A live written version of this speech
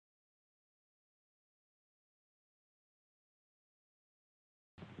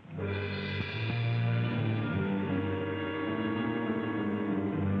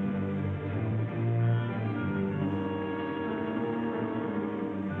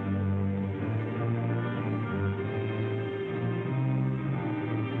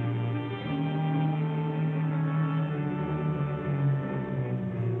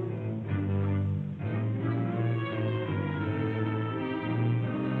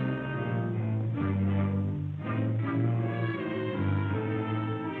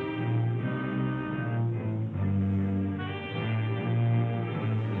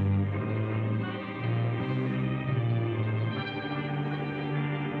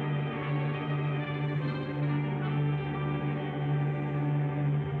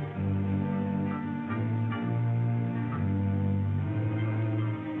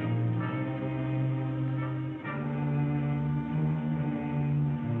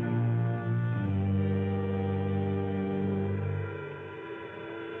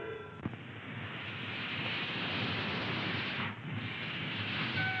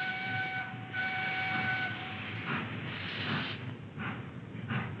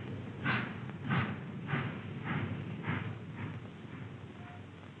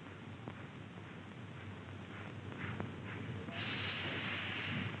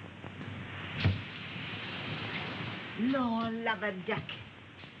Lord, love a duck.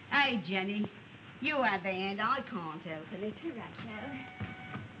 Hey, Jenny, you have the hand. I can't open it. Right,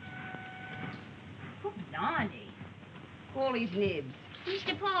 Oh, blimey. all his nibs.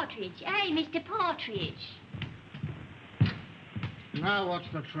 Mr. Partridge. Hey, Mr. Partridge. Now what's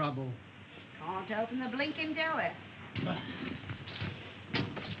the trouble? Can't open the blinking door.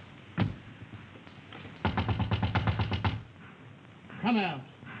 Come out.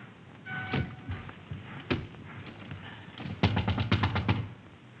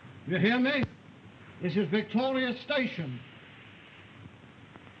 You hear me? This is Victoria Station.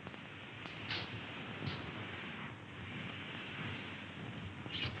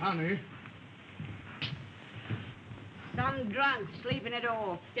 Honey. Some drunk sleeping it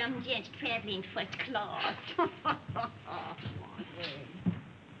off. Some gents traveling first class.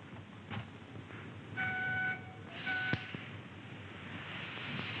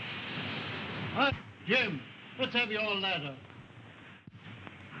 Jim, let's have your ladder.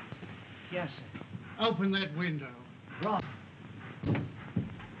 Yes, sir. Open that window. Right.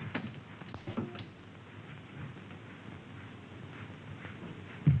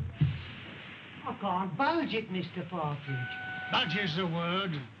 I can't budge it, Mr. Partridge. Budge is the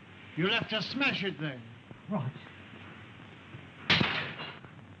word. You'll have to smash it then. Right.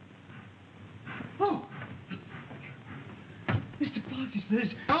 Oh! Mr. Partridge, there's...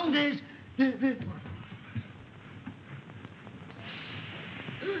 Oh, there's...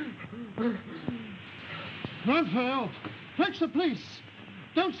 Run for help. Fetch the police.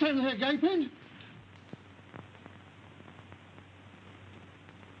 Don't stand there gaping.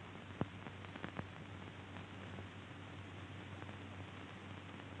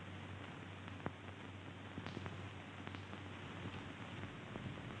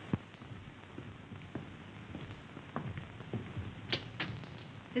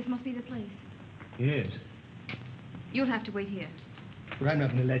 This must be the place. Yes. You'll have to wait here. But I'm not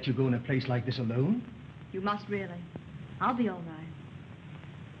going to let you go in a place like this alone. You must really. I'll be all right.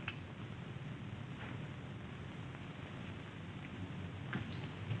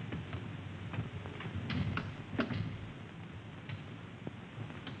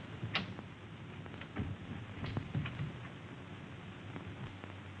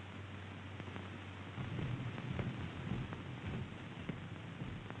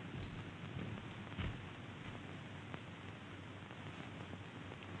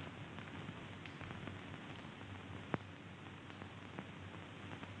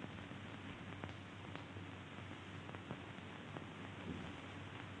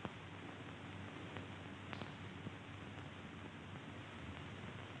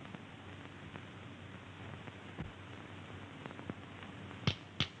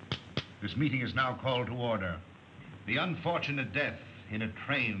 This meeting is now called to order. The unfortunate death in a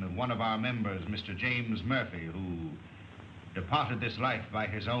train of one of our members, Mr. James Murphy, who departed this life by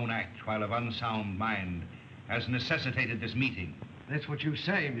his own act while of unsound mind, has necessitated this meeting. That's what you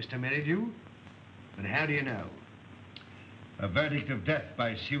say, Mr. Merrydew. But how do you know? A verdict of death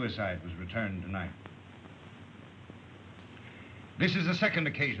by suicide was returned tonight. This is the second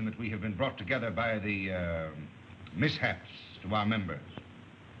occasion that we have been brought together by the mishaps to our members.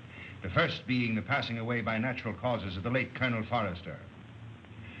 The first being the passing away by natural causes of the late Colonel Forrester,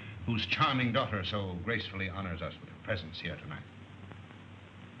 whose charming daughter so gracefully honors us with her presence here tonight.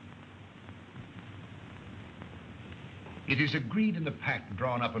 It is agreed in the pact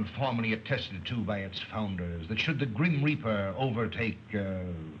drawn up and formally attested to by its founders that should the Grim Reaper overtake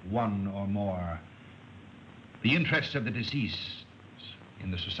one or more, the interests of the deceased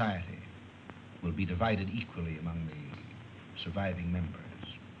in the society will be divided equally among the surviving members.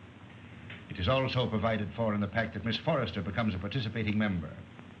 It is also provided for in the pact that Miss Forrester becomes a participating member.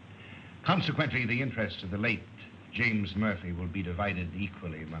 Consequently, the interests of the late James Murphy will be divided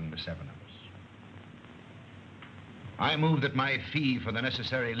equally among the seven of us. I move that my fee for the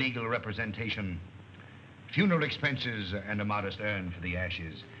necessary legal representation, funeral expenses, and a modest urn for the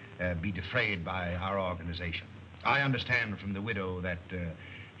ashes be defrayed by our organization. I understand from the widow that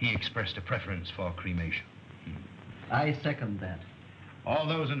he expressed a preference for cremation. I second that. All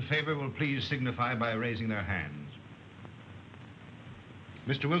those in favor will please signify by raising their hands.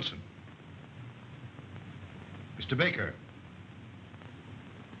 Mr. Wilson. Mr. Baker.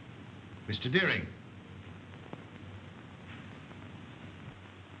 Mr. Deering.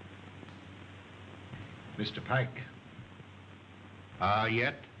 Mr. Pyke.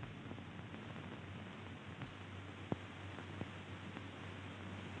 Yet?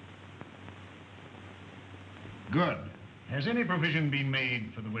 Good. Has any provision been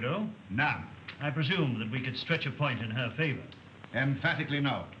made for the widow? None. I presume that we could stretch a point in her favor. Emphatically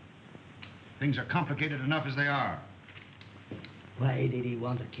no. Things are complicated enough as they are. Why did he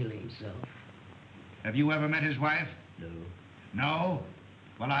want to kill himself? Have you ever met his wife? No. No?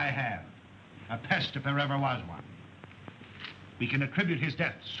 Well, I have. A pest if there ever was one. We can attribute his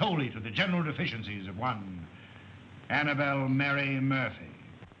death solely to the general deficiencies of one Annabel Mary Murphy.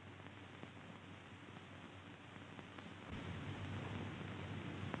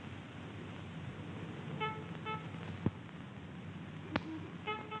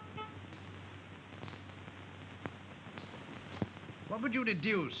 What would you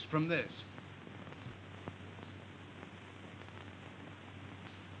deduce from this?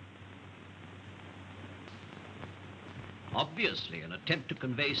 Obviously, an attempt to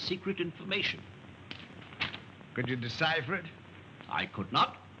convey secret information. Could you decipher it? I could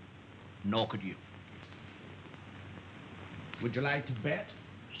not, nor could you. Would you like to bet?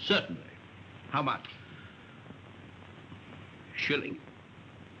 Certainly. How much? Shilling.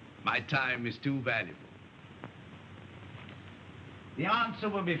 My time is too valuable. The answer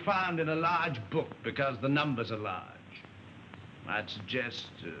will be found in a large book because the numbers are large. I'd suggest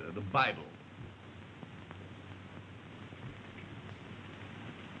the Bible.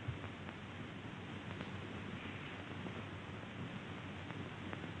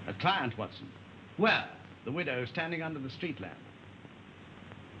 A client, Watson. Well, the widow standing under the street lamp.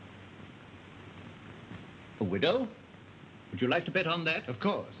 A widow? Would you like to bet on that? Of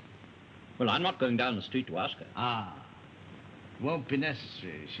course. Well, I'm not going down the street to ask her. Ah. Won't be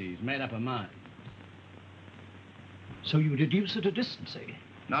necessary. She's made up her mind. So you deduce at a distance, eh?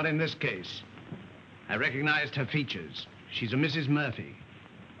 Not in this case. I recognized her features. She's a Mrs. Murphy.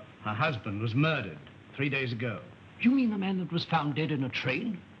 Her husband was murdered 3 days ago. You mean the man that was found dead in a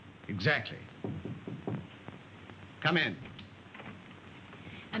train? Exactly. Come in.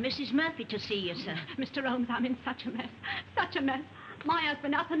 Mrs. Murphy to see you, sir. Mr. Holmes, I'm in such a mess. Such a mess. My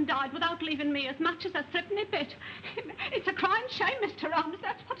husband up and died without leaving me as much as a threepenny bit. It's a crying shame, Mr. Holmes.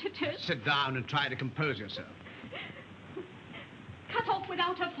 That's what it is. Sit down and try to compose yourself. Cut off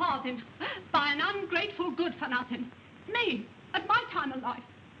without a farthing by an ungrateful good-for-nothing. Me, at my time of life.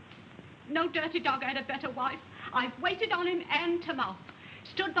 No dirty dog had a better wife. I've waited on him hand to mouth.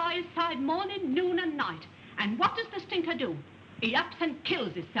 Stood by his side morning, noon, and night. And what does the stinker do? He ups and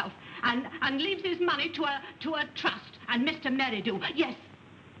kills himself and leaves his money to a trust. And Mr. Merrydew, yes.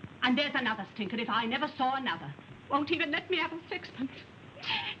 And there's another stinker if I never saw another. Won't even let me have a sixpence.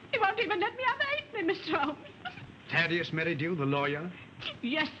 He won't even let me have a halfpenny, Mr. Holmes. Thaddeus Merrydew, the lawyer?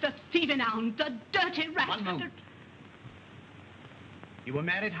 Yes, the thieving hound, the dirty rat. One moment. You were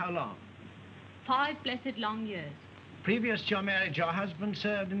married how long? 5 blessed long years. Previous to your marriage, your husband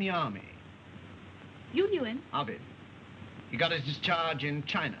served in the army. You knew him? Of it. He got his discharge in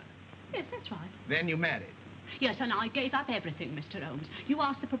China. Yes, that's right. Then you married. Yes, and I gave up everything, Mr. Holmes. You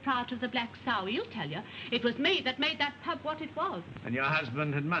asked the proprietor of the Black Sow, he'll tell you. It was me that made that pub what it was. And your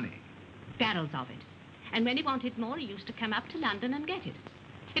husband had money? Barrels of it. And when he wanted more, he used to come up to London and get it.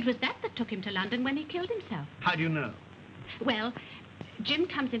 It was that took him to London when he killed himself. How do you know? Well, Jim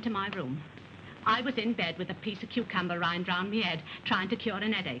comes into my room. I was in bed with a piece of cucumber rind round my head, trying to cure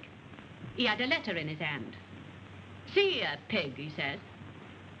an headache. He had a letter in his hand. See here, pig, he says.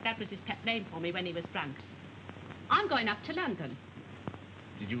 That was his pet name for me when he was drunk. I'm going up to London.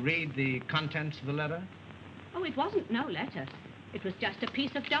 Did you read the contents of the letter? Oh, it wasn't no letter. It was just a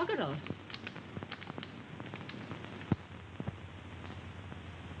piece of doggerel.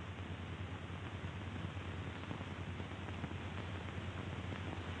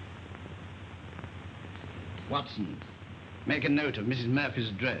 Watson, make a note of Mrs. Murphy's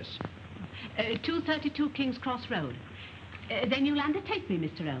address. 232 King's Cross Road. Then you'll undertake me,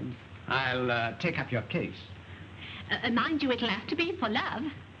 Mr. Holmes. I'll take up your case. Mind you, it'll have to be for love.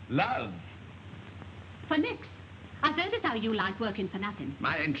 Love? For Nix. I've heard as how you like working for nothing.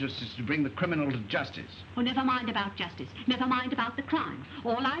 My interest is to bring the criminal to justice. Oh, never mind about justice. Never mind about the crime.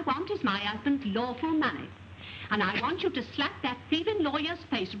 All I want is my husband's lawful money. And I want you to slap that thieving lawyer's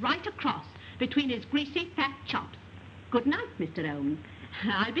face right across between his greasy, fat chops. Good night, Mr. Owen.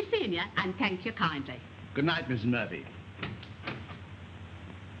 I'll be seeing you, and thank you kindly. Good night, Mrs. Murphy.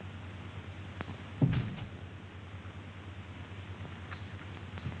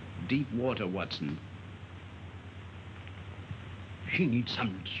 Deep water, Watson. She needs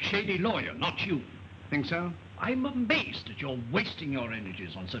some shady lawyer, not you. Think so? I'm amazed that you're wasting your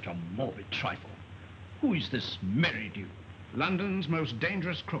energies on such a morbid trifle. Who is this Merrydew? London's most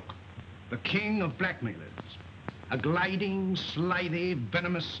dangerous crook. The king of blackmailers. A gliding, slithy,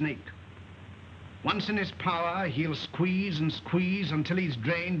 venomous snake. Once in his power, he'll squeeze and squeeze until he's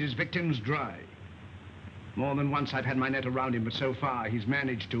drained his victims dry. More than once I've had my net around him, but so far he's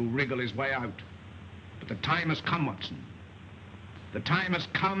managed to wriggle his way out. But the time has come, Watson. The time has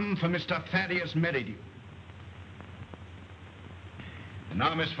come for Mr. Thaddeus Merrydew. And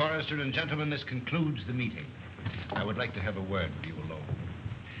now, Miss Forrester and gentlemen, this concludes the meeting. I would like to have a word with you alone.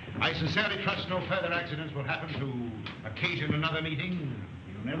 I sincerely trust no further accidents will happen to occasion another meeting.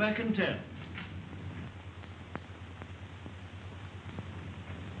 You never can tell.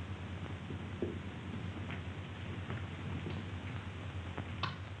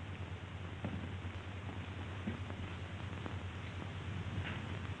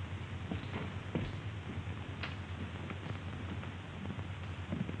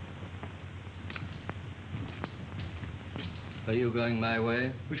 Are you going my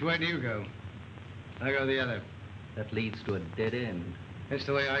way? Which way do you go? I go the other. That leads to a dead end. That's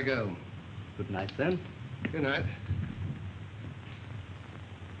the way I go. Good night, then. Good night.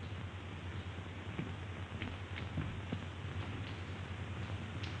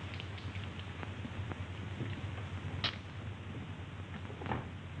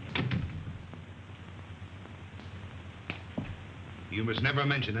 You must never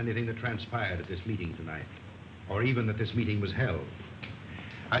mention anything that transpired at this meeting tonight, or even that this meeting was held.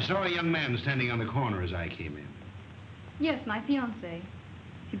 I saw a young man standing on the corner as I came in. Yes, my fiancé.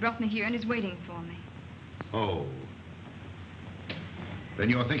 He brought me here and is waiting for me. Oh. Then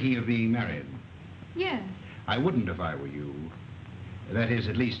you're thinking of being married? Yes. I wouldn't if I were you. That is,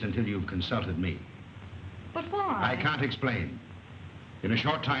 at least until you've consulted me. But why? I can't explain. In a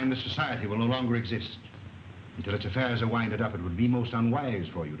short time, this society will no longer exist. Until its affairs are winded up, it would be most unwise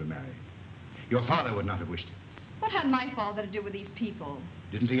for you to marry. Your father would not have wished it. What had my father to do with these people?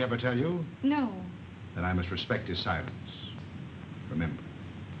 Didn't he ever tell you? No. Then I must respect his silence. Remember,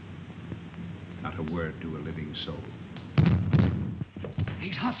 not a word to a living soul.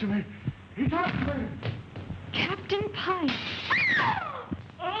 He's after me. He's after me. Captain Pyke.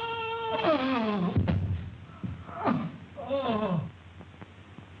 Oh! Oh!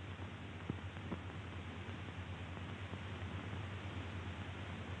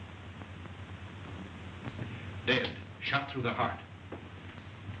 Dead, shot through the heart.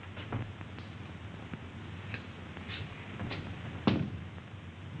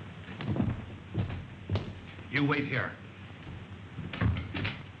 You wait here.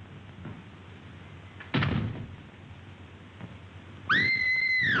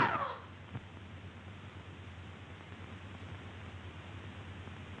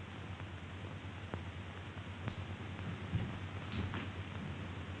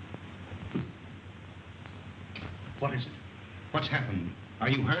 What is it? What's happened? Are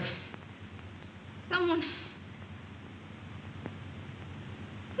you hurt? Someone...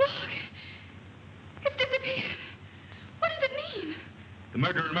 Look! It's disappeared. What does it mean? The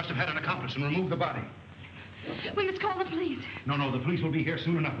murderer must have had an accomplice and removed the body. We must call the police. No, the police will be here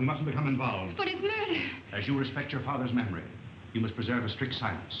soon enough. We mustn't become involved. But it's murder. As you respect your father's memory, you must preserve a strict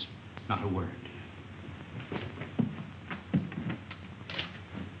silence. Not a word.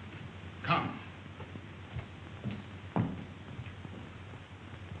 Come.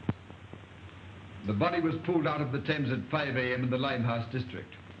 The body was pulled out of the Thames at 5 a.m. in the Limehouse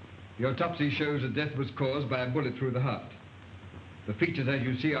district. The autopsy shows that death was caused by a bullet through the heart. The features, as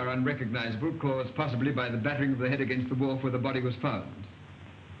you see, are unrecognizable, caused possibly by the battering of the head against the wharf where the body was found.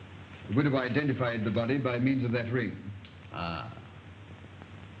 The widow identified the body by means of that ring. Ah.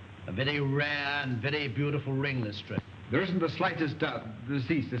 A very rare and very beautiful ring, Lestrade. There isn't the slightest doubt the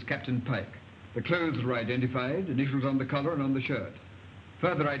deceased is Captain Pyke. The clothes were identified, initials on the collar and on the shirt.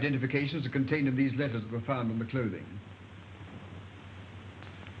 Further identifications are contained in these letters that were found on the clothing.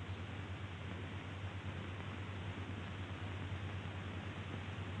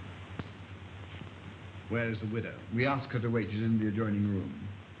 Where is the widow? We asked her to wait. She's in the adjoining room.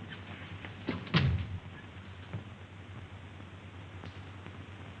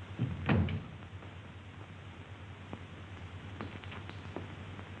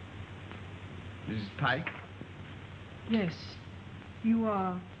 Mrs. Pyke? Yes. You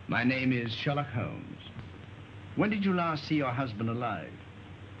are... My name is Sherlock Holmes. When did you last see your husband alive?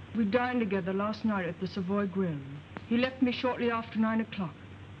 We dined together last night at the Savoy Grill. He left me shortly after 9 o'clock.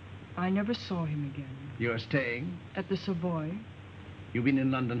 I never saw him again. You are staying? At the Savoy. You've been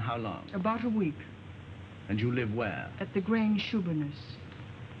in London how long? About a week. And you live where? At the Grange Shoeburyness.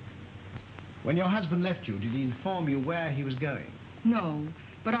 When your husband left you, did he inform you where he was going? No,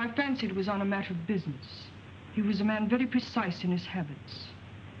 but I fancied it was on a matter of business. He was a man very precise in his habits.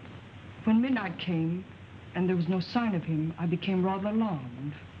 When midnight came, and there was no sign of him, I became rather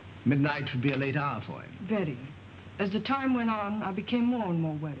alarmed. Midnight would be a late hour for him. Very. As the time went on, I became more and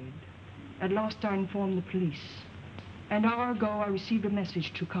more worried. At last, I informed the police. An hour ago, I received a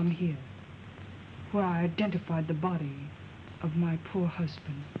message to come here, where I identified the body of my poor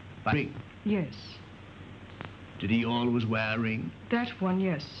husband. Ring? Yes. Did he always wear a ring? That one,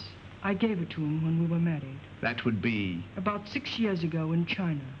 yes. I gave it to him when we were married. That would be? About 6 years ago in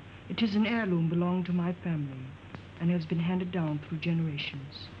China. It is an heirloom belonging to my family and has been handed down through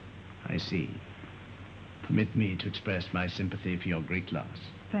generations. I see. Permit me to express my sympathy for your great loss.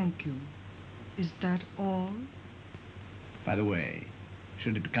 Thank you. Is that all? By the way,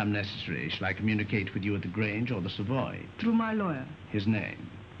 should it become necessary, shall I communicate with you at the Grange or the Savoy? Through my lawyer. His name?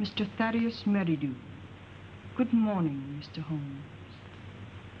 Mr. Thaddeus Merrydew. Good morning, Mr. Holmes.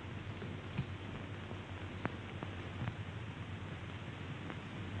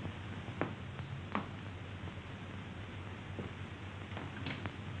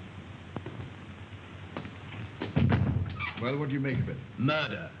 Well, what do you make of it?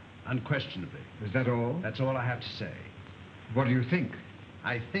 Murder, unquestionably. Is that all? That's all I have to say. What do you think?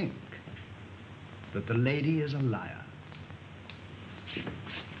 I think that the lady is a liar.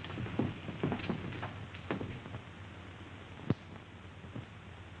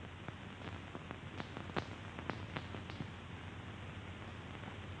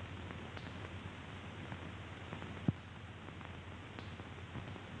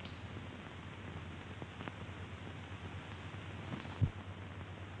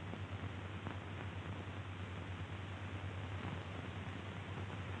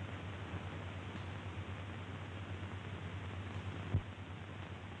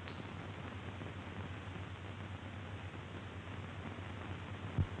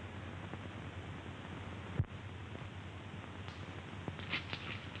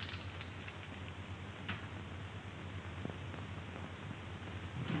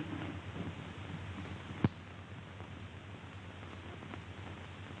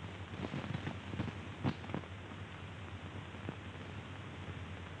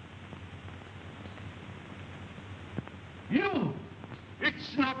 You!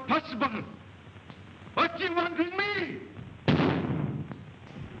 It's not possible! What do you want with me?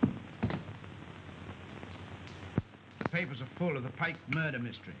 The papers are full of the Pyke murder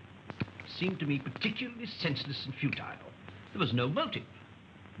mystery. Seemed to me particularly senseless and futile. There was no motive.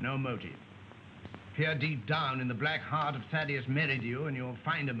 No motive. Peer deep down in the black heart of Thaddeus Merrydew and you'll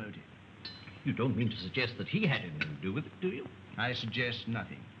find a motive. You don't mean to suggest that he had anything to do with it, do you? I suggest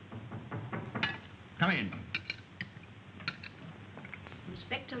nothing. Come in.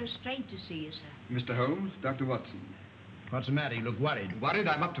 Inspector Lestrade to see you, sir. Mr. Holmes, Dr. Watson. What's the matter? You look worried. Worried?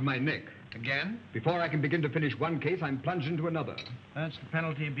 I'm up to my neck. Again? Before I can begin to finish one case, I'm plunged into another. That's the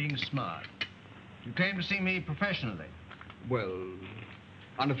penalty of being smart. You came to see me professionally. Well,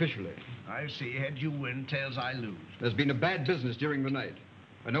 unofficially. I see. Heads you win, tails I lose. There's been a bad business during the night.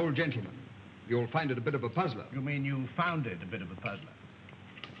 An old gentleman. You'll find it a bit of a puzzler. You mean you found it a bit of a puzzler?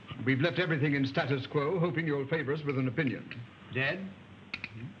 We've left everything in status quo, hoping you'll favor us with an opinion. Dead?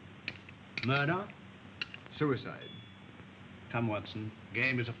 Murder? Suicide. Come, Watson.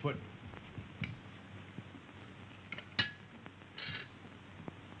 Game is afoot.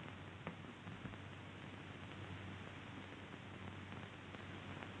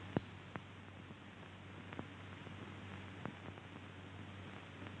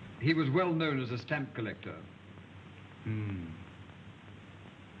 He was well known as a stamp collector.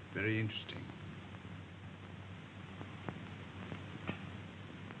 Very interesting.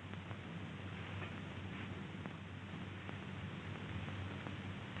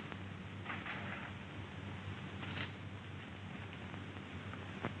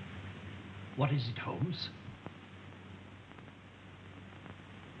 What is it, Holmes?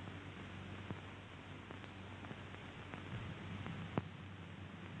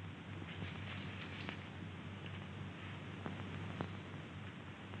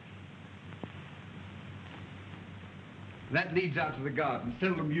 That leads out to the garden,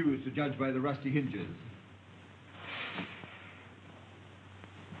 seldom used to judge by the rusty hinges.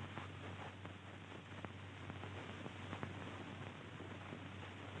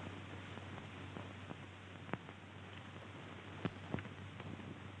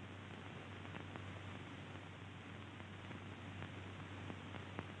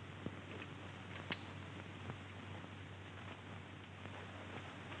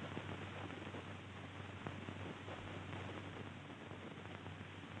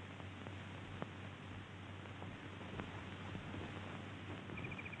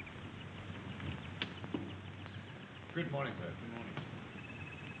 Good morning, sir. Good morning.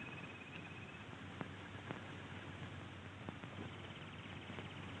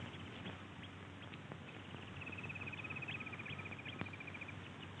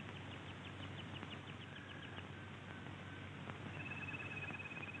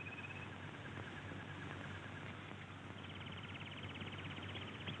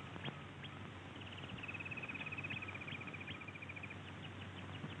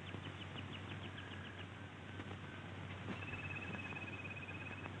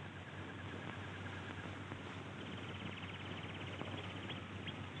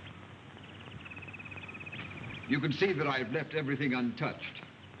 You can see that I've left everything untouched.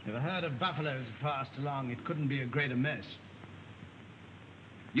 If a herd of buffaloes had passed along, it couldn't be a greater mess.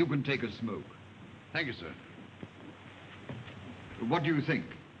 You can take a smoke. Thank you, sir. What do you think?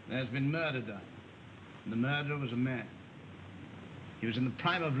 There's been murder done. And the murderer was a man. He was in the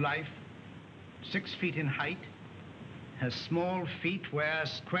prime of life, 6 feet in height, has small feet, wears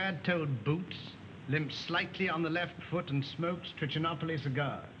square-toed boots, limps slightly on the left foot, and smokes Trichinopoly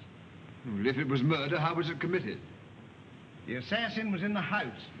cigars. Well, if it was murder, how was it committed? The assassin was in the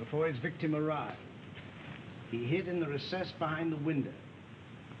house before his victim arrived. He hid in the recess behind the window.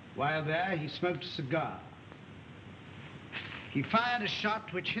 While there, he smoked a cigar. He fired a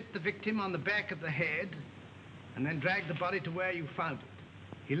shot which hit the victim on the back of the head and then dragged the body to where you found it.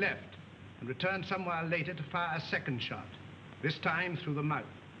 He left and returned some while later to fire a second shot, this time through the mouth.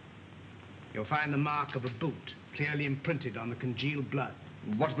 You'll find the mark of a boot clearly imprinted on the congealed blood.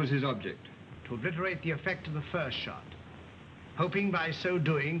 What was his object? To obliterate the effect of the first shot, hoping by so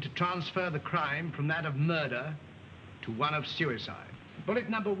doing to transfer the crime from that of murder to one of suicide. Bullet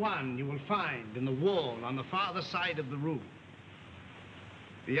number 1 you will find in the wall on the farther side of the room.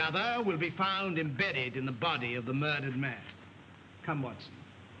 The other will be found embedded in the body of the murdered man. Come, Watson.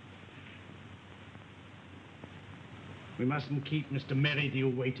 We mustn't keep Mr.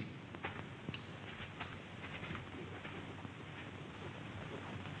 Merrydew waiting.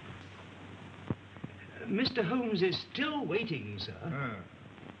 Mr. Holmes is still waiting, sir.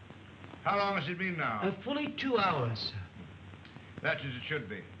 How long has it been now? Fully 2 hours, sir. That's as it should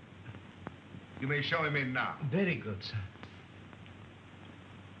be. You may show him in now. Very good, sir.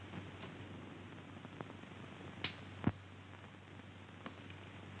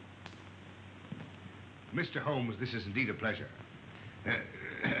 Mr. Holmes, this is indeed a pleasure.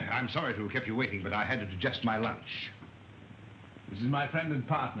 I'm sorry to have kept you waiting, but I had to digest my lunch. This is my friend and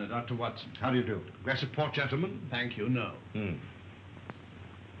partner, Dr. Watson. How do you do? Glass of port, gentlemen? Thank you, no.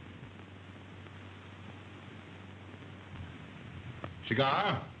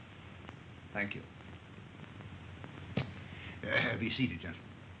 Cigar? Thank you. Be seated, gentlemen.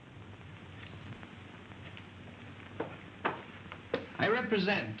 I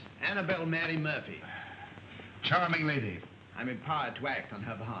represent Annabelle Mary Murphy. Charming lady. I'm empowered to act on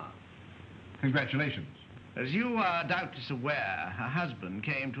her behalf. Congratulations. As you are doubtless aware, her husband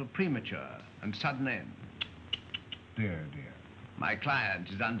came to a premature and sudden end. Dear, dear. My client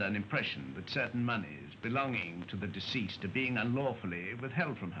is under an impression that certain monies belonging to the deceased are being unlawfully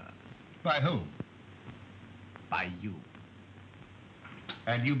withheld from her. By whom? By you.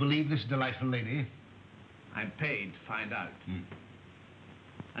 And you believe this delightful lady? I'm paid to find out.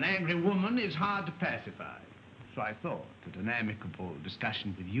 An angry woman is hard to pacify. So I thought that an amicable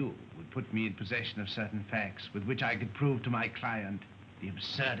discussion with you would put me in possession of certain facts with which I could prove to my client the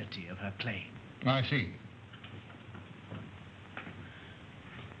absurdity of her claim. I see.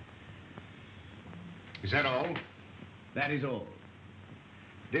 Is that all? That is all.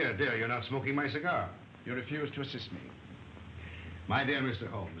 Dear, dear, you're not smoking my cigar. You refuse to assist me. My dear Mr.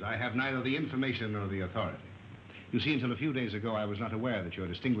 Holmes, I have neither the information nor the authority. You see, until a few days ago, I was not aware that your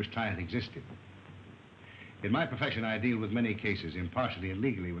distinguished client existed. In my profession, I deal with many cases impartially and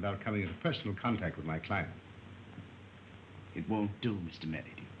legally without coming into personal contact with my client. It won't do, Mr.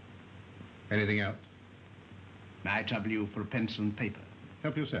 Merrydew. Anything else? May I trouble you for a pencil and paper?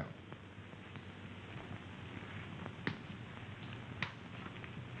 Help yourself.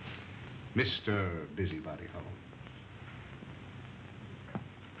 Mr. Busybody Holmes.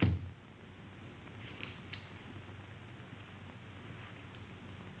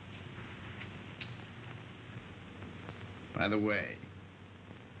 By the way,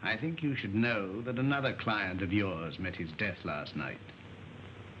 I think you should know that another client of yours met his death last night.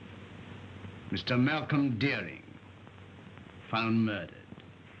 Mr. Malcolm Deering, found murdered.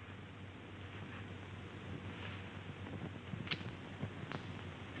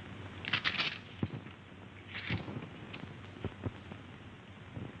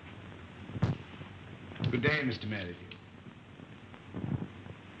 Good day, Mr. Merrydew.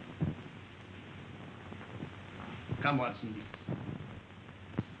 Come, Watson.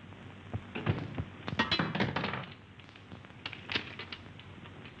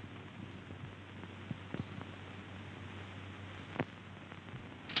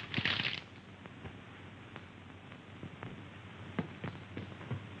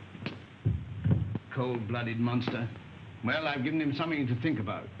 Cold-blooded monster. Well, I've given him something to think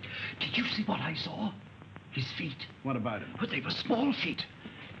about. Did you see what I saw? His feet. What about him? But they were small feet.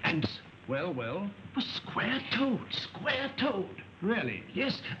 And Well? was square-toed. Really?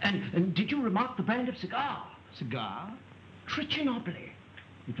 Yes, and did you remark the brand of cigar? Cigar? Trichinopoly.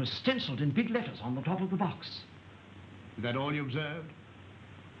 It was stenciled in big letters on the top of the box. Is that all you observed?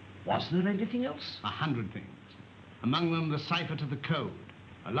 Was there anything else? 100 things. Among them, the cipher to the code.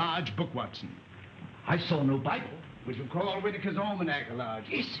 A large book, Watson. I saw no Bible. Which will call Whitaker's Almanac a large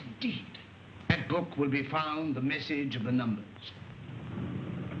book. Yes, indeed. That book will be found the message of the numbers.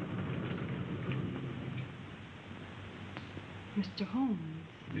 Mr. Holmes.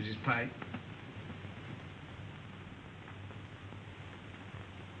 Mrs. Pyke.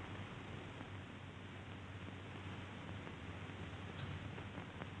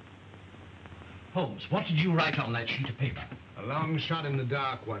 Holmes, what did you write on that sheet of paper? A long shot in the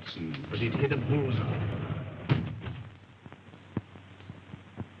dark, Watson, but it hit a bullseye.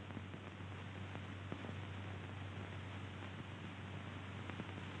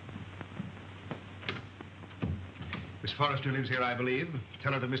 Miss Forrester lives here, I believe.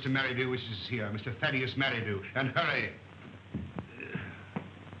 Tell her that Mr. Merrydew wishes to see her, Mr. Thaddeus Merrydew, and hurry.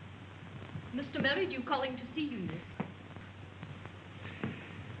 Mr. Merrydew calling to see you, miss.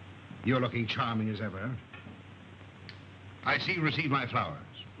 You're looking charming as ever. I see you received my flowers.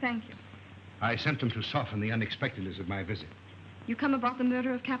 Thank you. I sent them to soften the unexpectedness of my visit. You come about the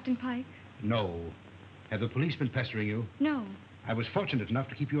murder of Captain Pyke? No. Have the police been pestering you? No. I was fortunate enough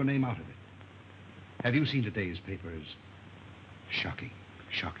to keep your name out of it. Have you seen today's papers? Shocking,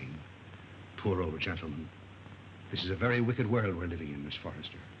 shocking. Poor old gentleman. This is a very wicked world we're living in, Miss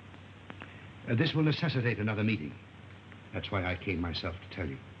Forrester. This will necessitate another meeting. That's why I came myself to tell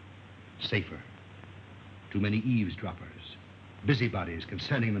you. Safer. Too many eavesdroppers. Busybodies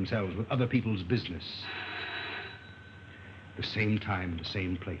concerning themselves with other people's business. The same time, the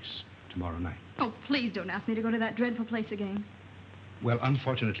same place, tomorrow night. Oh, please don't ask me to go to that dreadful place again. Well,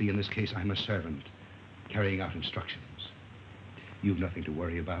 unfortunately, in this case, I'm a servant, carrying out instructions. You've nothing to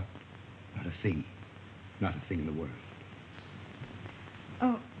worry about. Not a thing. Not a thing in the world.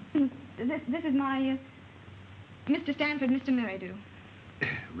 Oh, this is my, Mr. Stanford, Mr. Merrydew.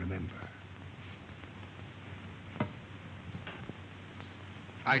 Remember.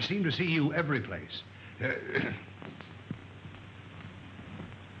 I seem to see you every place.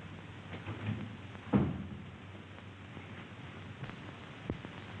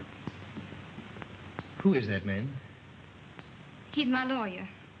 Who is that man? He's my lawyer.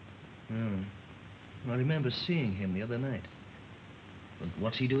 Oh. I remember seeing him the other night. But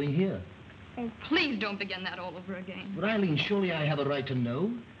what's he doing here? Oh, please don't begin that all over again. But Eileen, surely I have a right to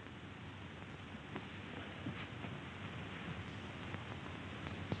know.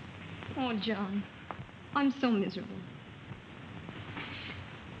 Oh, John, I'm so miserable.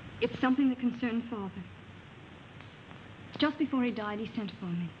 It's something that concerned Father. Just before he died, he sent for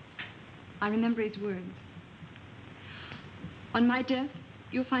me. I remember his words. On my death,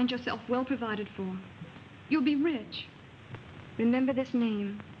 you'll find yourself well provided for. You'll be rich. Remember this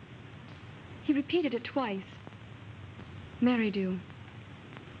name. He repeated it twice. Merrydew.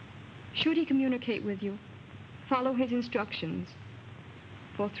 Should he communicate with you, follow his instructions,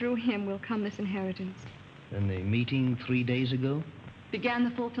 for through him will come this inheritance. And the meeting 3 days ago? Began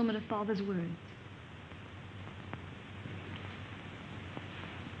the fulfillment of Father's words.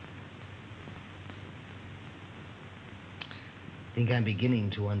 I think I'm beginning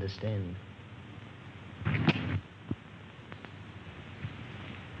to understand.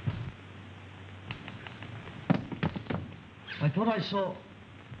 I thought I saw...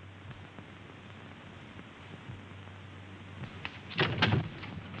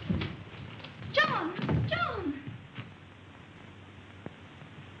 John! John!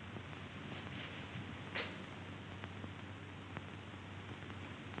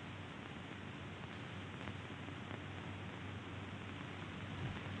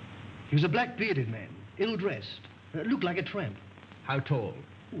 He was a black-bearded man, ill-dressed, looked like a tramp. How tall?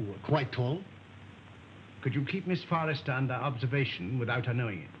 Oh, quite tall. Could you keep Miss Forrester under observation without her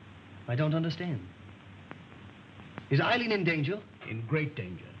knowing it? I don't understand. Is Eileen in danger? In great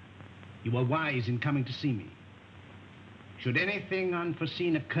danger. You were wise in coming to see me. Should anything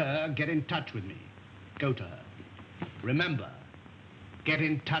unforeseen occur, get in touch with me. Go to her. Remember, get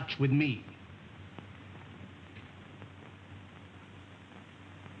in touch with me.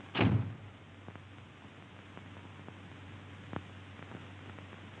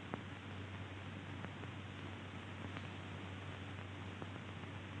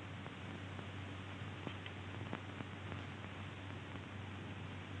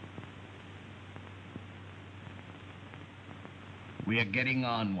 We are getting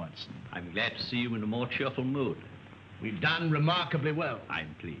on, Watson. I'm glad to see you in a more cheerful mood. We've done remarkably well.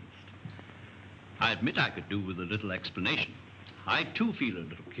 I'm pleased. I admit I could do with a little explanation. I, too, feel a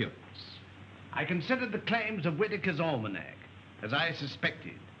little curious. I considered the claims of Whitaker's Almanac. As I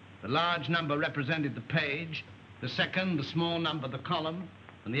suspected, the large number represented the page, The second, the small number, the column,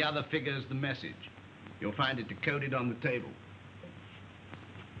 and the other figures, the message. You'll find it decoded on the table.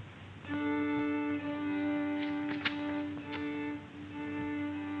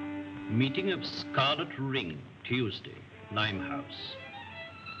 Meeting of Scarlet Ring, Tuesday, Limehouse.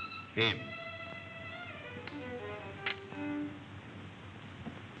 M.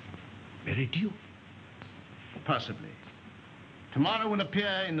 Merrydew? Possibly. Tomorrow will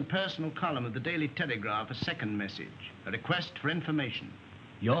appear in the personal column of the Daily Telegraph a second message, a request for information.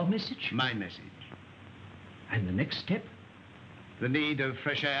 Your message? My message. And the next step? The need of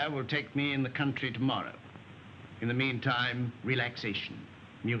fresh air will take me in the country tomorrow. In the meantime, relaxation,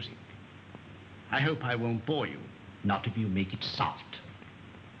 music. I hope I won't bore you. Not if you make it soft.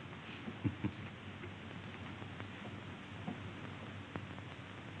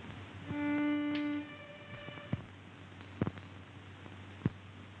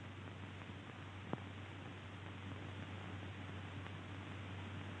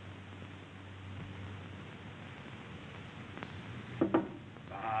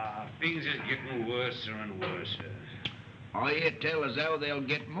 Things are getting worse and worse. I hear tell as how they'll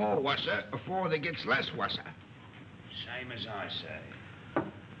get more worser before they gets less worser. Same as I say.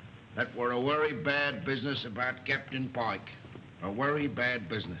 That were a very bad business about Captain Pyke. A very bad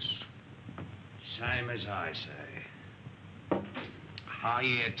business. Same as I say. I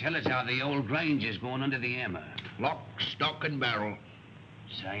hear tell us how the old Grange is going under the hammer. Lock, stock, and barrel.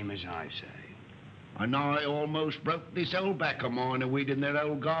 Same as I say. And I almost broke this old back of mine a weed in their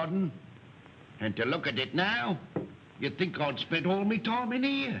old garden. And to look at it now, you'd think I'd spent all my time in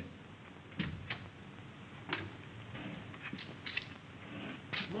here.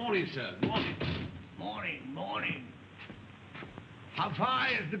 Morning, sir. Morning. Morning. How far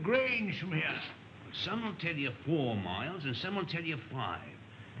is the Grange from here? Some will tell you 4 miles and some will tell you 5.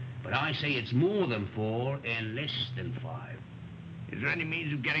 But I say it's more than 4 and less than 5. Is there any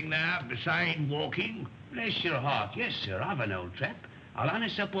means of getting there besides walking? Bless your heart, yes, sir. I've an old trap. I'll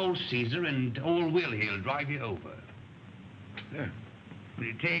harness up old Caesar and old Will he'll drive you over. Yeah. Will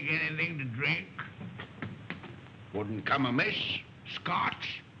you take anything to drink? Wouldn't come amiss.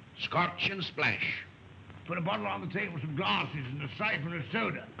 Scotch. Scotch and splash. Put a bottle on the table, some glasses, and a siphon of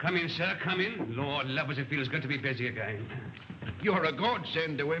soda. Come in, sir, come in. Lord love us, it feels good to be busy again. You're a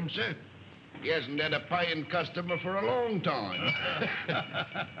godsend to him, sir. He hasn't had a paying customer for a long time.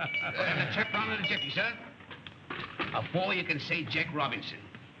 And the chap round in the jiffy, sir. Before you can say Jack Robinson.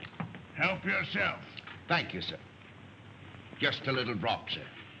 Help yourself. Thank you, sir. Just a little drop, sir.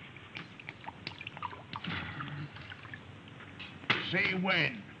 Say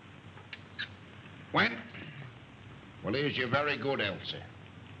when. When? Well, here's your very good health, sir.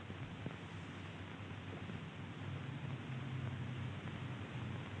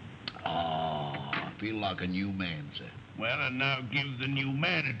 Oh, I feel like a new man, sir. Well, and now give the new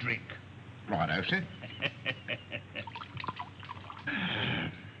man a drink. Righto, sir.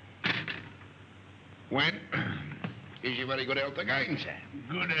 When? Is your very good health again, sir?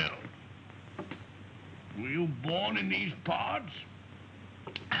 Good health. Were you born in these parts?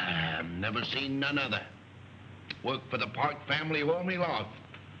 Never seen none other. Worked for the Pyke family all my life,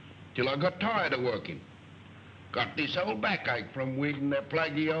 till I got tired of working. Got this old backache from weeding their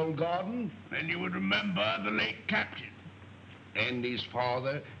plaguey old garden. Then you would remember the late captain. And his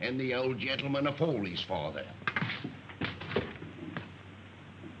father, and the old gentleman afore his father.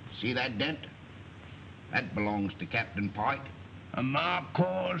 See that dent? That belongs to Captain Pyke. A mark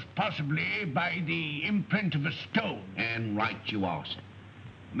caused possibly by the imprint of a stone. And right you are, sir.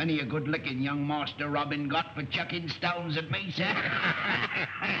 Many a good-looking young Master Robin got for chucking stones at me, sir.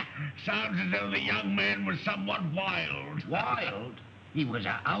 Sounds as though the young man was somewhat wild. Wild? He was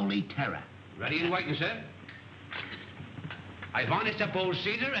a holy terror. Ready and waiting, sir. I've harnessed up old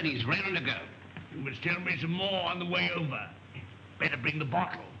Caesar and he's ready to go. You must tell me some more on the way over. Better bring the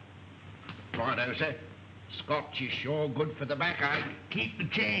bottle. Righto, sir. Scotch is sure good for the backache. Keep the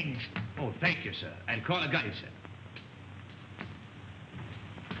change. Oh, thank you, sir. And call again, sir.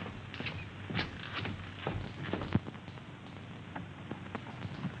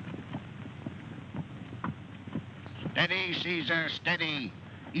 Steady, Caesar, steady.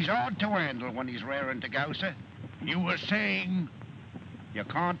 He's hard to handle when he's raring to go, sir. You were saying? You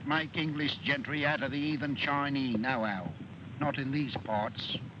can't make English gentry out of the heathen Chinese, nohow. Not in these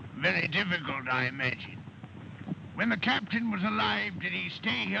parts. Very difficult, I imagine. When the captain was alive, did he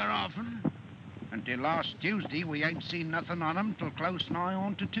stay here often? Until last Tuesday, we ain't seen nothing on him till close nigh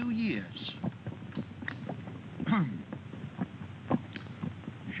on to 2 years.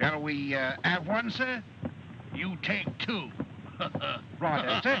 Shall we have one, sir? You take 2.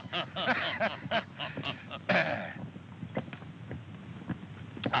 Right, sir.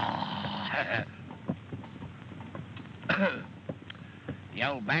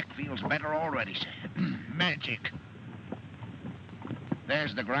 feels better already, sir. Magic.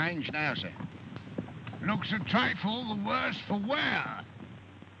 There's the Grange now, sir. Looks a trifle the worse for wear.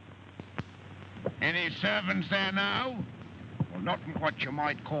 Any servants there now? Well, not what you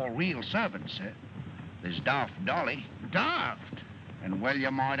might call real servants, sir. There's Daft Dolly. Daft? And well you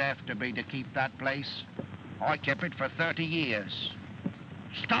might have to be to keep that place. I kept it for 30 years.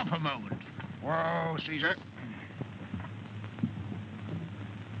 Stop a moment. Whoa, Caesar.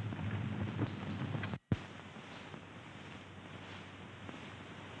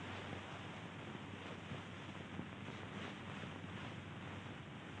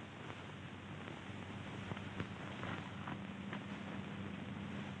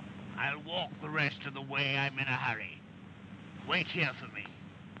 I'll walk the rest of the way. I'm in a hurry. Wait here for me.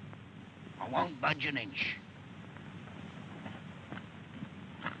 I won't budge an inch.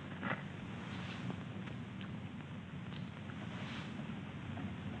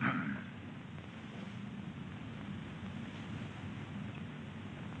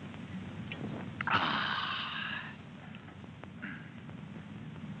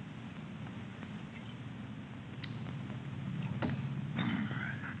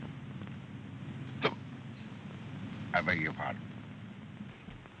 I beg your pardon.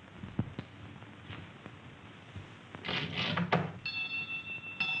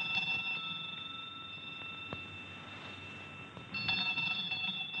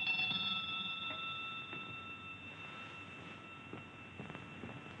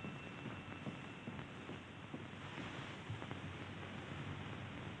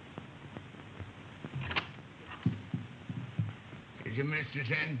 Is your mistress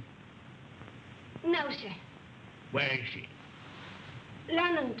in? No, sir. Where is she?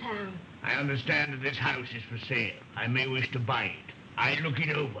 London town. I understand that this house is for sale. I may wish to buy it. I look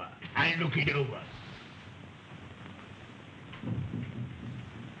it over. I look it over.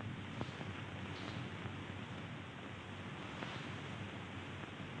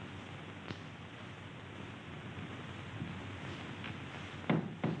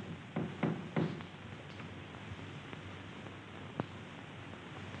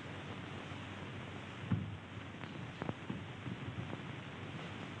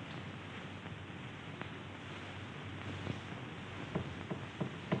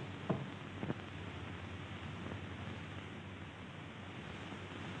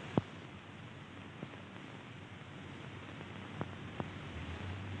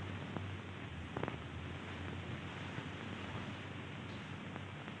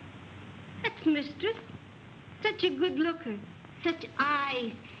 That's mistress. Such a good looker. Such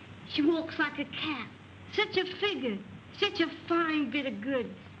eyes. She walks like a cat. Such a figure. Such a fine bit of goods.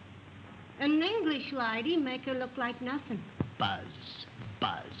 An English lady make her look like nothing. Buzz.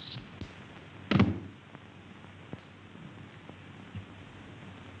 Buzz.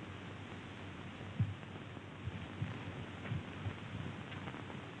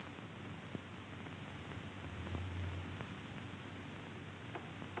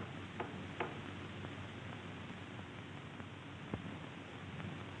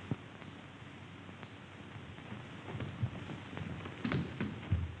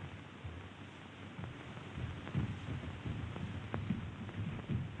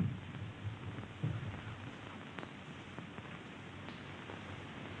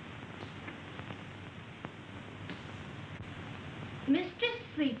 Mistress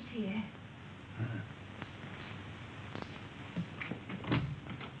sleeps here.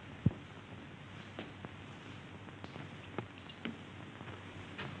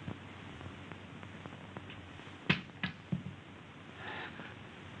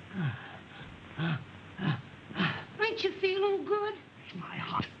 Ain't you feeling good? It's my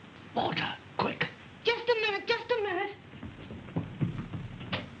heart. Water, quick. Just a minute, just a minute.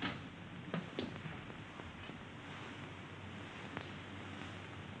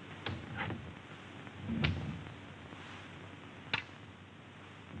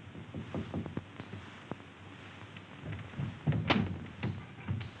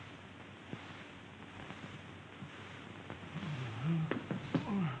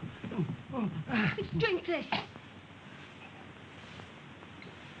 Drink this.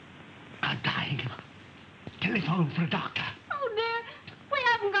 I'm dying. Telephone for a doctor. Oh, dear. We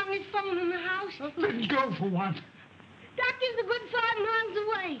haven't got any phone in the house. Let's go for one. Doctor's a good 5 miles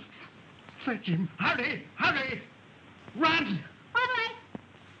away. Fetch him. Hurry, hurry. Run. All right.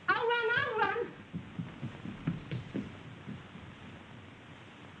 I'll run.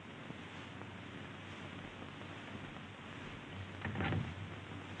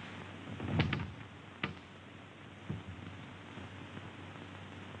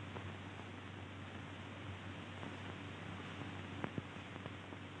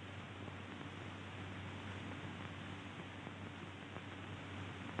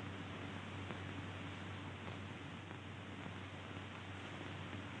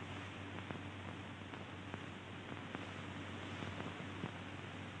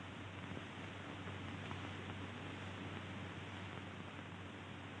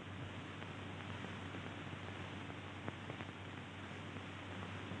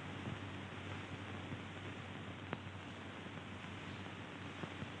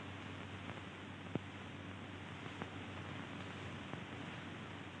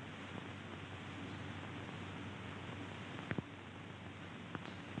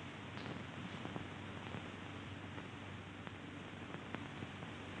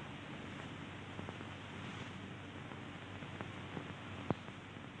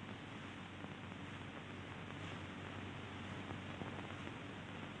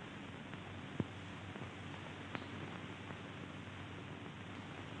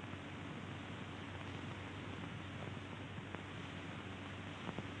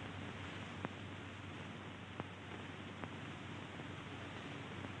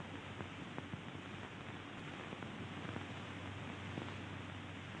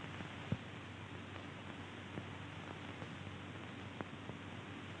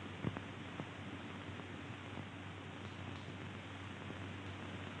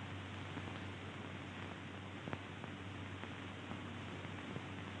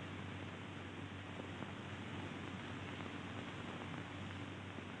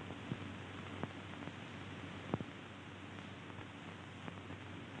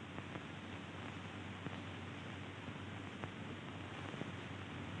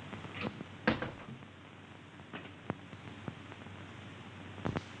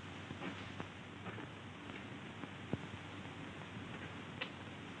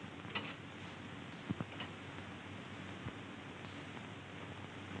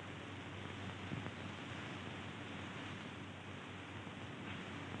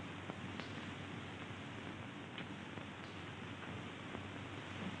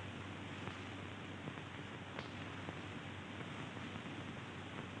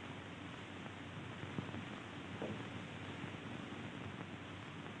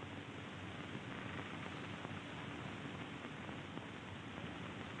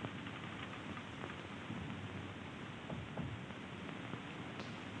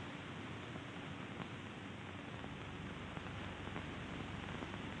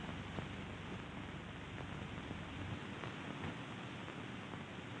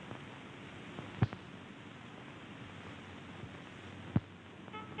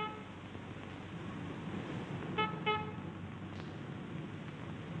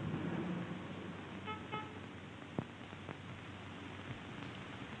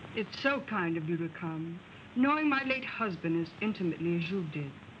 It's so kind of you to come. Knowing my late husband as intimately as you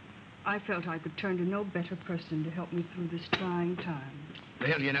did, I felt I could turn to no better person to help me through this trying time.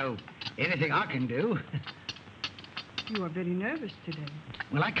 Well, you know, anything I can do. You are very nervous today.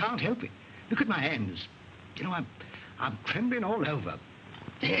 Well, I can't help it. Look at my hands. You know, I'm trembling all over.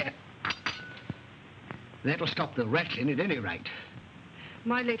 There. That'll stop the rattling at any rate.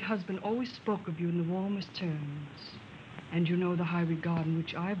 My late husband always spoke of you in the warmest terms. And you know the high regard in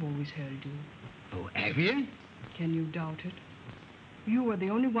which I've always held you. Oh, have you? Can you doubt it? You are the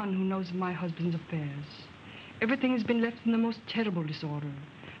only one who knows of my husband's affairs. Everything has been left in the most terrible disorder.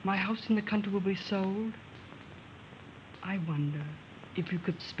 My house in the country will be sold. I wonder if you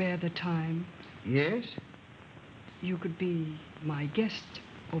could spare the time. Yes? You could be my guest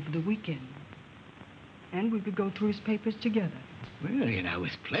over the weekend. And we could go through his papers together. Well, you know,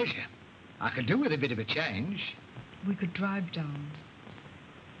 with pleasure. I could do with a bit of a change. We could drive down.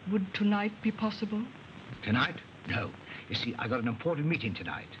 Would tonight be possible? Tonight? No. You see, I got an important meeting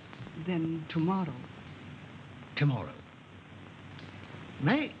tonight. Then tomorrow. Tomorrow.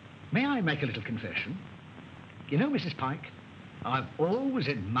 May I make a little confession? You know, Mrs. Pyke, I've always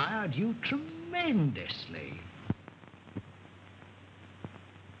admired you tremendously.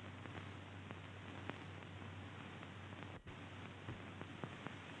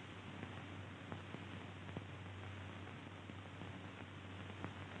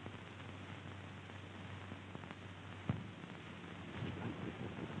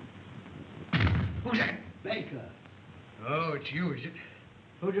 Who's that? Baker. Oh, it's you, is it?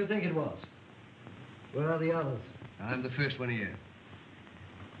 Who do you think it was? Where are the others? I'm the first one here.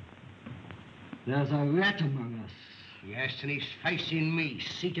 There's a rat among us. Yes, and he's facing me,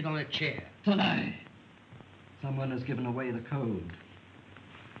 seated on a chair. Tonight. Someone has given away the code.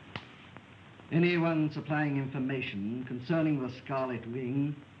 Anyone supplying information concerning the Scarlet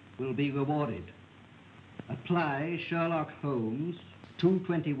Ring will be rewarded. Apply Sherlock Holmes,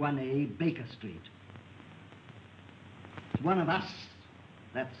 221A Baker Street. It's one of us,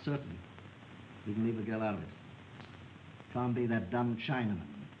 that's certain. We can leave the girl out of it. Can't be that dumb Chinaman.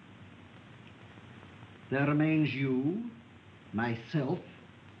 There remains you, myself,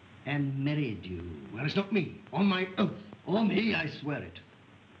 and Merrydew. Well, it's not me. On my oath. On me, I swear it.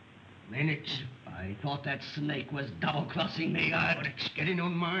 Then it's... I thought that snake was double-crossing me. But it's getting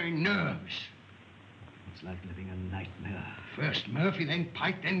on my nerves. It's like living a nightmare. First Murphy, then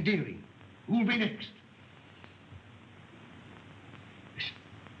Pyke, then Deering. Who'll be next?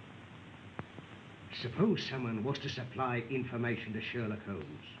 Suppose someone was to supply information to Sherlock Holmes.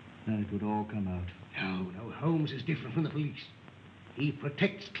 Then it would all come out. No, Holmes is different from the police. He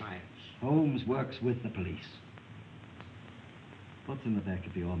protects clients. Holmes works with the police. What's in the back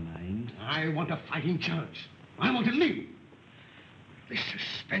of your mind? I want a fighting chance. I want to live. This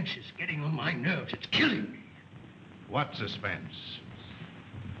suspense is getting on my nerves. It's killing me. What suspense?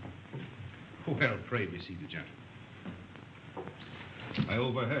 Well, pray be seated, gentlemen. I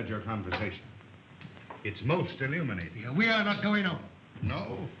overheard your conversation. It's most illuminating. We are not going on.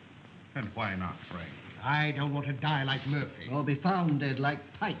 No? And why not, Frank? I don't want to die like Murphy. Or be found dead like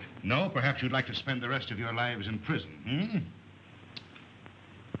Pyke. No, perhaps you'd like to spend the rest of your lives in prison,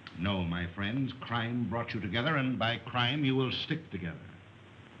 No, my friends, crime brought you together, and by crime you will stick together.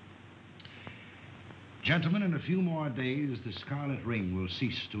 Gentlemen, in a few more days, the Scarlet Ring will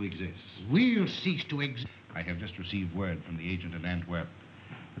cease to exist. We'll cease to exist. I have just received word from the agent in Antwerp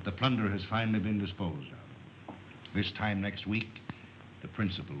that the plunder has finally been disposed of. This time next week, the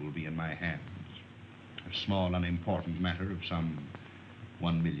principal will be in my hands. A small, unimportant matter of some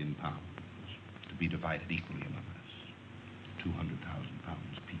 £1 million, to be divided equally among us.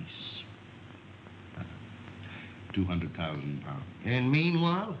 £200,000 apiece. £200,000. And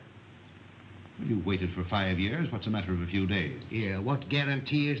meanwhile? You've waited for 5 years. What's a matter of a few days? Yeah, what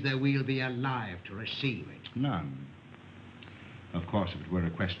guarantee is there we'll be alive to receive it? None. Of course, if it were a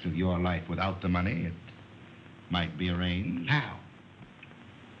question of your life without the money, it might be arranged. How?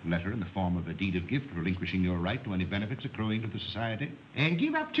 Letter in the form of a deed of gift relinquishing your right to any benefits accruing to the society. And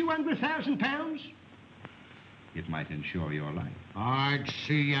give up £200,000? It might ensure your life. I'd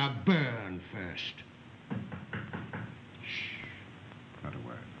see you burn first. Shh. Not a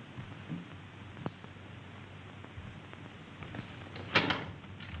word.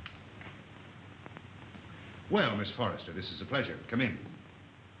 Well, Miss Forrester, this is a pleasure. Come in.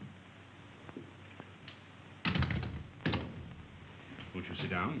 Won't you sit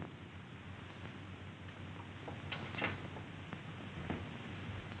down?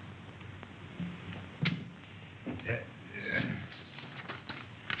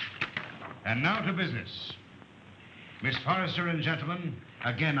 And now to business. Miss Forrester and gentlemen,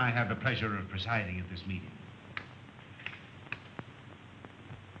 Again, I have the pleasure of presiding at this meeting.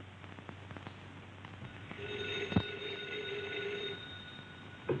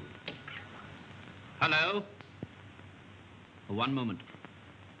 Hello? One moment.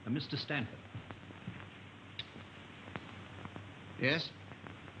 Mr. Stanford. Yes?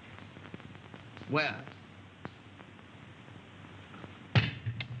 Where?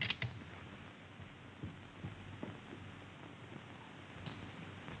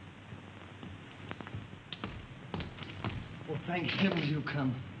 Oh, thank heavens you've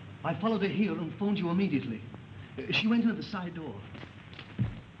come. I followed her here and phoned you immediately. She went into the side door.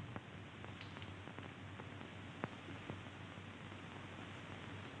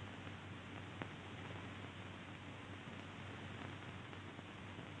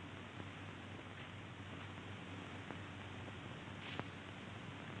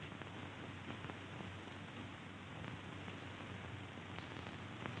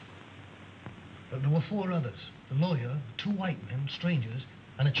 There were 4 others. The lawyer, 2 white men, strangers,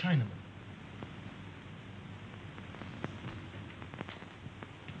 and a Chinaman.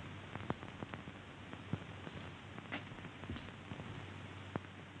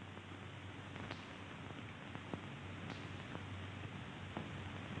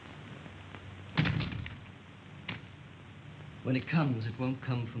 When it comes, it won't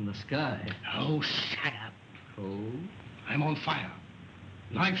come from the sky. Oh, shut up. Oh? I'm on fire.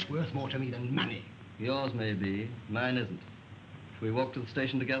 Life's worth more to me than money. Yours may be. Mine isn't. Shall we walk to the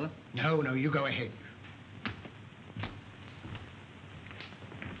station together? No, you go ahead.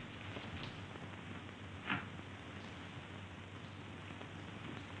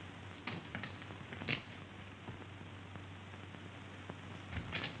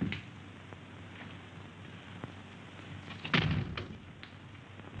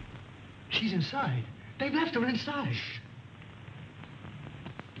 She's inside. They've left her inside. Shh.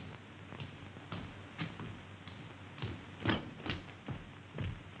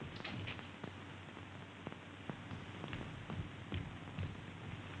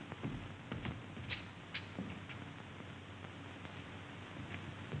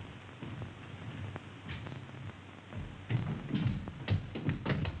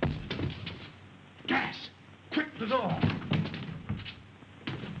 Gas! Quick, the door!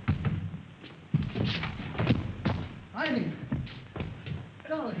 Eileen!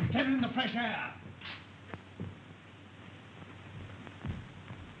 Darling, get in the fresh air!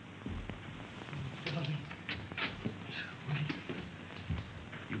 Darling.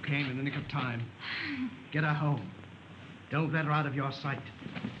 You came in the nick of time. Get her home. Don't let her out of your sight.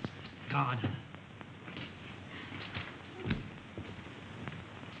 Guard her.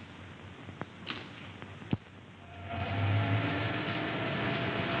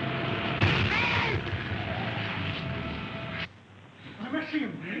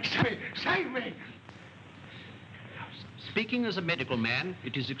 Save me! Speaking as a medical man,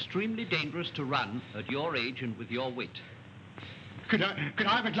 it is extremely dangerous to run at your age and with your weight. Could I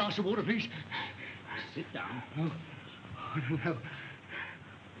have a glass of water, please? Sit down. Oh, no.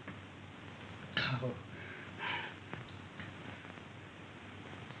 Oh.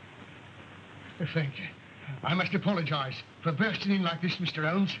 Thank you. I must apologize for bursting in like this, Mr.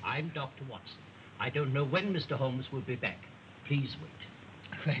 Holmes. I'm Dr. Watson. I don't know when Mr. Holmes will be back. Please wait.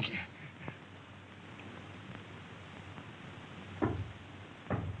 Thank you.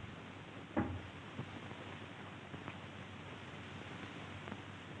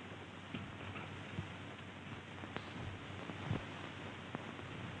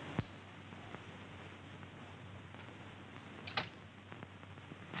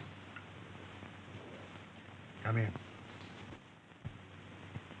 Come in.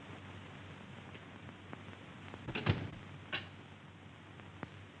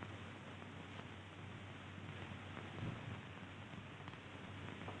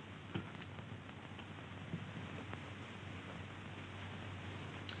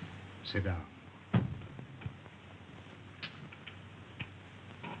 Sit down.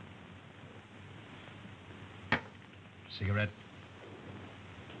 Cigarette?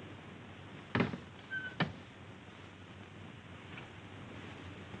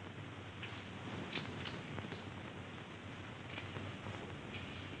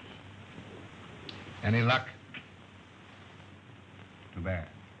 Any luck? Too bad.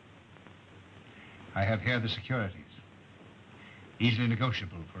 I have here the securities. Easily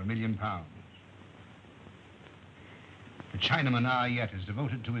negotiable for £1 million. The Chinaman yet is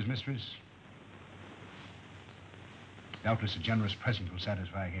devoted to his mistress. Doubtless a generous present will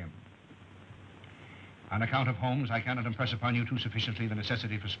satisfy him. On account of Holmes, I cannot impress upon you too sufficiently the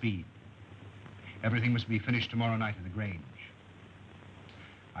necessity for speed. Everything must be finished tomorrow night at the Grange.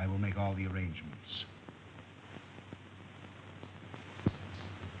 I will make all the arrangements.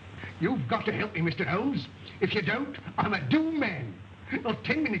 You've got to help me, Mr. Holmes. If you don't, I'm a doomed man. Well,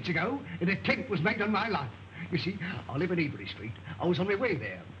 10 minutes ago, an attempt was made on my life. You see, I live in Ebury Street. I was on my way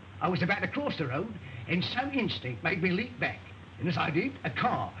there. I was about to cross the road, and some instinct made me leap back. And as I did, a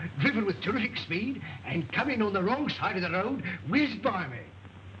car, driven with terrific speed and coming on the wrong side of the road, whizzed by me.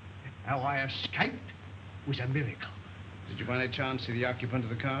 How I escaped was a miracle. Did you by any chance see the occupant of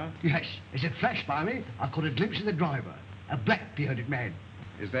the car? Yes. As it flashed by me, I caught a glimpse of the driver, a black-bearded man.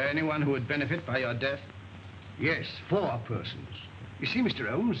 Is there anyone who would benefit by your death? Yes, 4 persons. You see, Mr.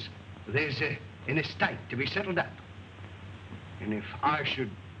 Holmes, there's an estate to be settled up. And if I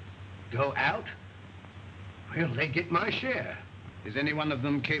should go out, well, they get my share. Is any one of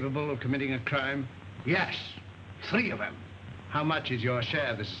them capable of committing a crime? Yes, 3 of them. How much is your share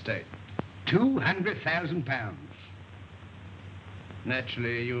of this estate? £200,000.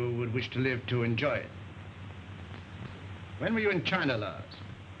 Naturally, you would wish to live to enjoy it. When were you in China last?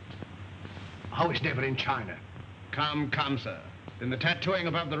 I was never in China. Come, sir. Then the tattooing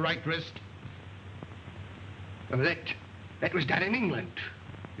above the right wrist? Well, that was done in England.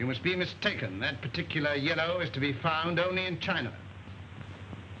 You must be mistaken. That particular yellow is to be found only in China.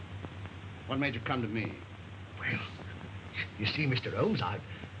 What made you come to me? Well, you see, Mr. Holmes,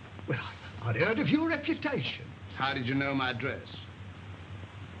 I'd heard of your reputation. How did you know my address?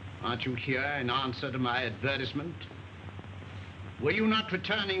 Aren't you here in answer to my advertisement? Were you not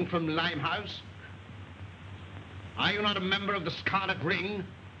returning from Limehouse? Are you not a member of the Scarlet Ring?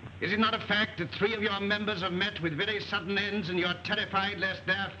 Is it not a fact that 3 of your members have met with very sudden ends and you're terrified lest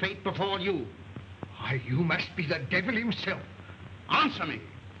their fate befall you? Why, you must be the devil himself. Answer me.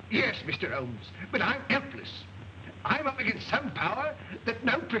 Yes, Mr. Holmes, but I'm helpless. I'm up against some power that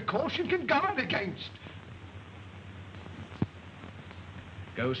no precaution can guard against.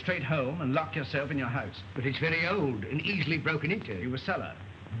 Go straight home and lock yourself in your house. But it's very old and easily broken into. You a cellar.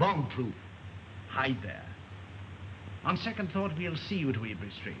 Bomb-proof. Hide there. On second thought, we'll see you to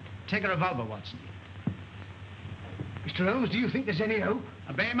Ebury Street. Take a revolver, Watson. Mr. Holmes, do you think there's any hope?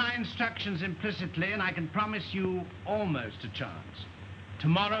 Obey my instructions implicitly, and I can promise you almost a chance.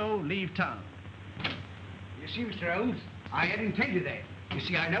 Tomorrow, leave town. You see, Mr. Holmes, I had intended that. You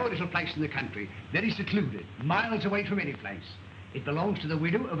see, I know a little place in the country, very secluded, miles away from any place. It belongs to the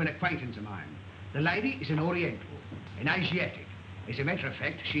widow of an acquaintance of mine. The lady is an Oriental, an Asiatic. As a matter of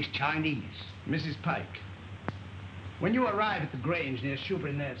fact, she's Chinese. Mrs. Pyke, when you arrive at the Grange near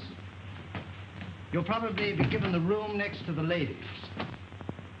Shoeburyness, you'll probably be given the room next to the ladies.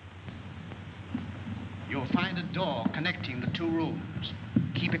 You'll find a door connecting the 2 rooms.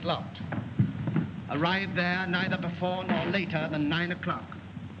 Keep it locked. Arrive there neither before nor later than 9 o'clock.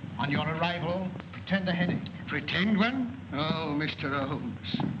 On your arrival, pretend a headache. Pretend one? Oh, Mr.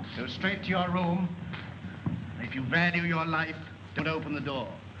 Holmes. Go straight to your room. If you value your life, don't open the door.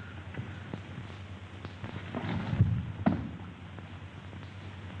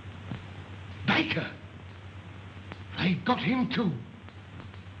 Baker! They got him too.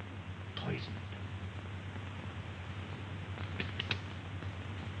 Poison.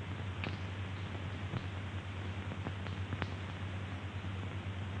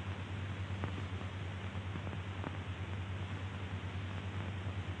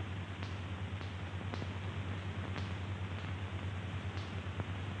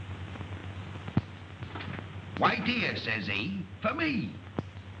 Why, dear, says he, for me.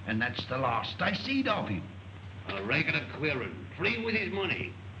 And that's the last I seed of him. A regular queerin', free with his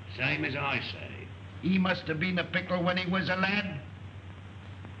money, same as I say. He must have been a pickle when he was a lad.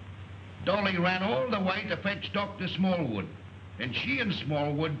 Dolly ran all the way to fetch Dr. Smallwood, and she and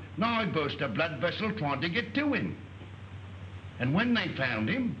Smallwood nigh burst a blood vessel trying to get to him. And when they found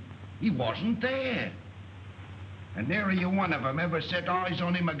him, he wasn't there. And nary a one of them ever set eyes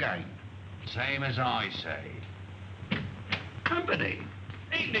on him again. Same as I say. Company.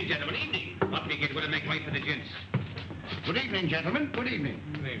 Evening, gentlemen, evening. What we get, we'll make way for the gents. Good evening, gentlemen. Good evening.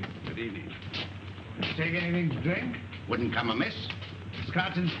 Good evening. Take anything to drink? Wouldn't come amiss.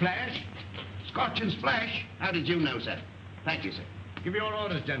 Scotch and splash? Scotch and splash? How did you know, sir? Thank you, sir. Give your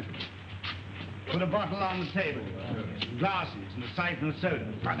orders, gentlemen. Put a bottle on the table, some glasses, and a siphon of soda.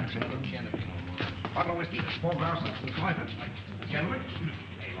 Bottle of whiskey, 4 glasses, and 5 of gentlemen.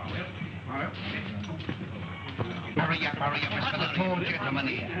 Hurry up, it's for the tall gentleman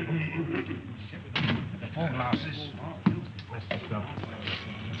here. 4 glasses.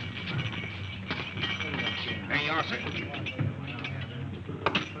 There you are, sir.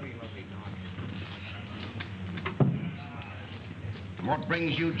 What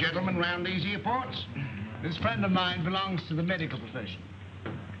brings you gentlemen round these here parts? This friend of mine belongs to the medical profession.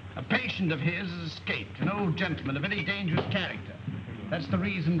 A patient of his has escaped, an old gentleman, a very dangerous character. That's the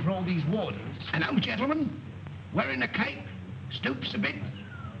reason for all these warders. An old gentleman? Wearing a cape? Stoops a bit?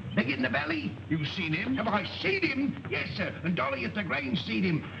 Big in the belly? You've seen him? Have I seen him? Yes, sir. And Dolly at the Grange seen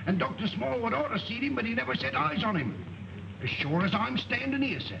him. And Dr. Smallwood ought to seen him, but he never set eyes on him. As sure as I'm standing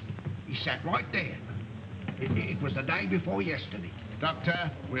here, sir. He sat right there. It was the day before yesterday.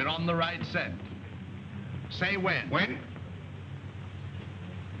 Doctor, we're on the right scent. Say when. When?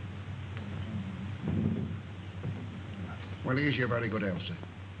 Well, here's your very good health, sir.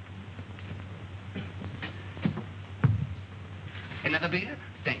 Another beer?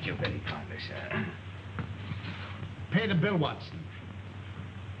 Thank you very kindly, sir. Pay the bill, Watson.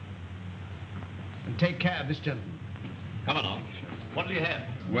 And take care of this gentleman. Come along. What do you have?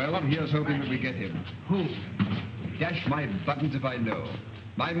 Well, here's hoping that we get him. Who? Dash my buttons if I know.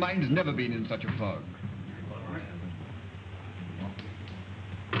 My mind's never been in such a fog.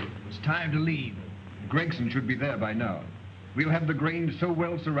 It's time to leave. Gregson should be there by now. We'll have the Grange so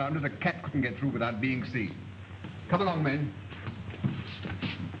well surrounded a cat couldn't get through without being seen. Come along, men.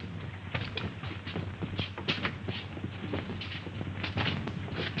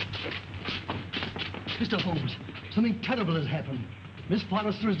 Mr. Holmes, something terrible has happened. Miss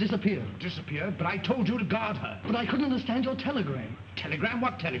Forrester has disappeared. Disappeared? But I told you to guard her. But I couldn't understand your telegram. Telegram?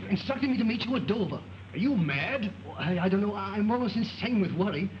 What telegram? Instructing me to meet you at Dover. Are you mad? I don't know. I'm almost insane with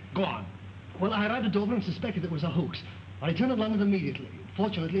worry. Go on. Well, I arrived at Dover and suspected it was a hoax. I returned to London immediately.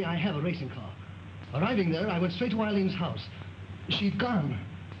 Fortunately, I have a racing car. Arriving there, I went straight to Eileen's house. She'd gone.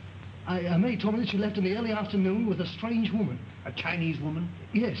 May told me that she left in the early afternoon with a strange woman. A Chinese woman?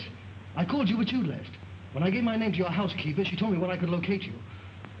 Yes. I called you, but you'd left. When I gave my name to your housekeeper, she told me where I could locate you.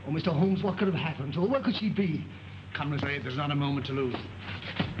 Oh, Mr. Holmes, what could have happened? Or where could she be? Come, Miss Ray, there's not a moment to lose.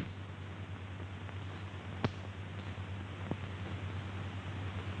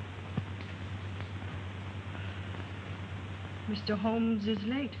 Mr. Holmes is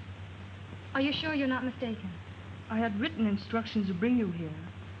late. Are you sure you're not mistaken? I had written instructions to bring you here.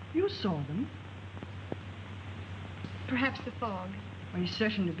 You saw them. Perhaps the fog. Are you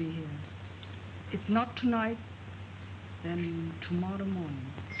certain to be here? If not tonight, then tomorrow morning.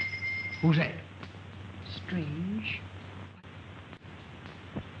 Who's that? Strange.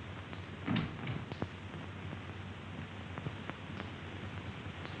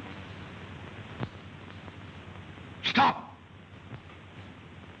 Stop!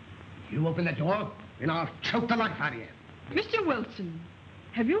 You open the door, and I'll choke the life out of you. Mr. Wilson,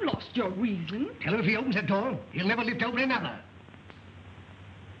 have you lost your reason? Tell him if he opens the door, he'll never live to open another.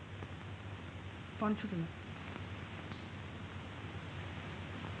 On to them.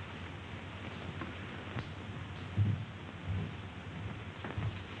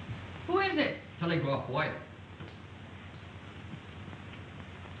 Who is it? Telegraph, boy.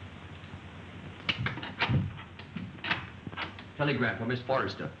 Telegram for Miss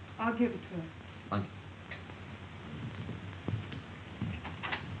Forrester. I'll give it to her. On.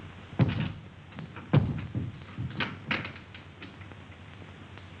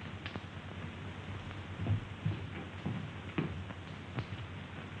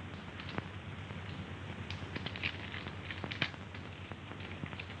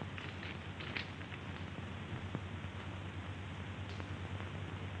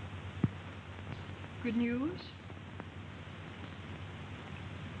 Good news?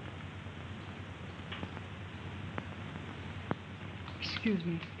 Excuse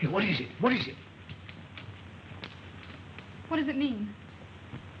me. Hey, what is it? What is it? What does it mean?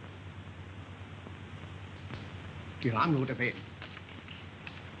 Here, I'm going to bed.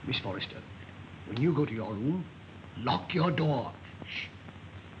 Miss Forrester, when you go to your room, lock your door. Shh.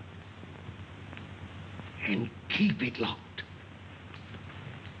 And keep it locked.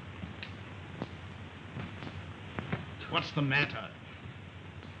 What's the matter?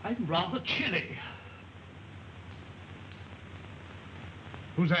 I'm rather chilly.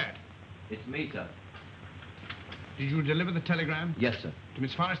 Who's that? It's me, sir. Did you deliver the telegram? Yes, sir. To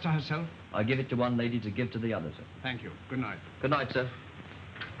Miss Forrester herself? I give it to one lady to give to the other, sir. Thank you. Good night. Good night, sir.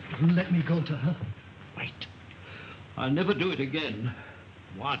 Let me go to her. Wait. I'll never do it again.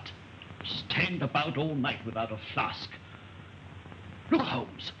 What? Stand about all night without a flask. Look,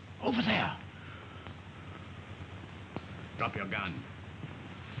 Holmes, over there. Drop your gun.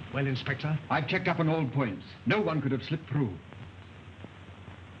 Well, Inspector? I've checked up on all points. No one could have slipped through.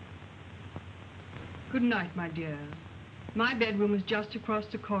 Good night, my dear. My bedroom is just across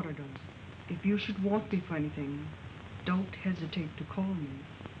the corridor. If you should want me for anything, don't hesitate to call me.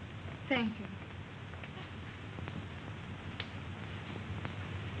 Thank you.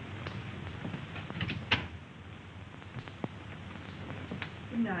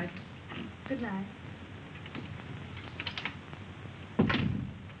 Good night. Good night.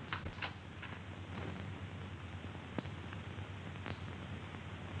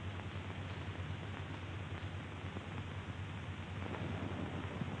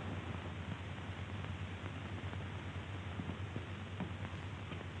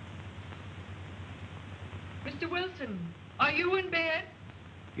 Mr. Wilson, are you in bed?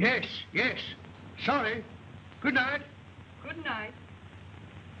 Yes, yes. Sorry. Good night. Good night.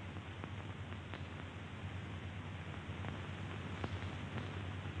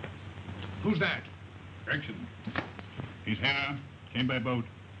 Who's that? Gregson. He's here. Came by boat.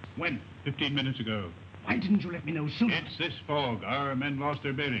 When? 15 minutes ago. Why didn't you let me know sooner? It's this fog. Our men lost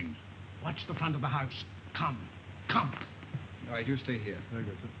their bearings. Watch the front of the house. Come. Come. All right, you stay here. Very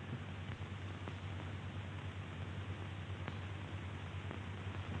good, sir.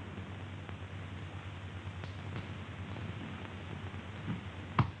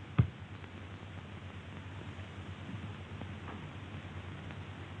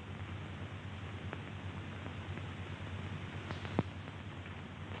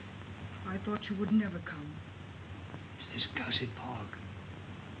 I thought you would never come. It's this cursed fog.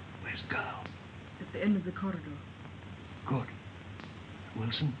 Where's the girl? At the end of the corridor. Good.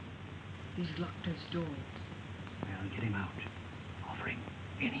 Wilson? He's locked his door. Well, get him out. Offer him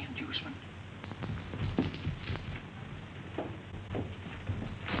any inducement.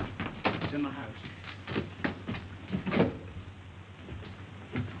 It's in the house.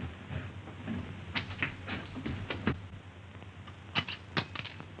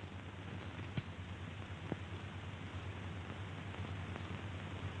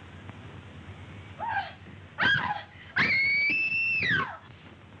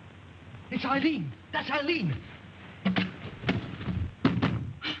 It's Eileen. That's Eileen.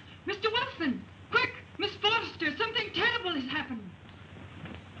 Mr. Wilson! Quick! Miss Forrester! Something terrible has happened!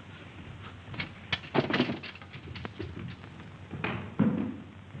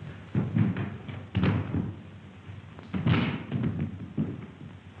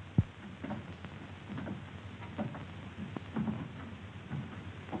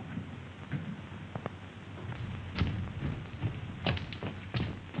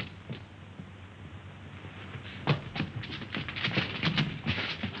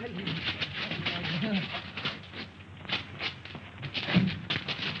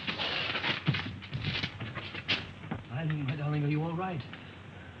 Eileen, my darling, are you all right?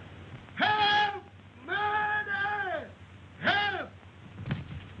 Help! Murder! Help!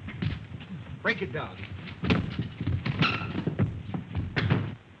 Break it down.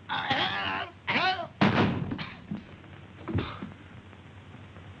 Help! Help!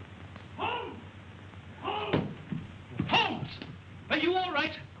 Holmes! Holmes! Holmes! Are you all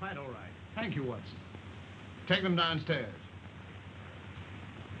right? Quite all right. Thank you, Watson. Take them downstairs.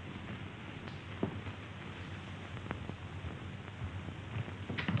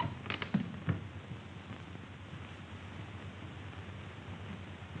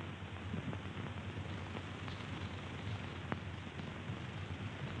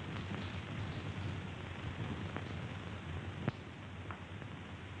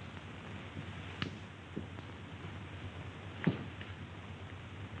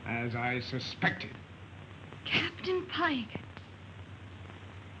 As I suspected. Captain Pyke.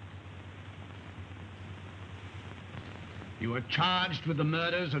 You are charged with the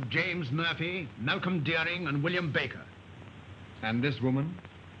murders of James Murphy, Malcolm Deering, and William Baker. And this woman?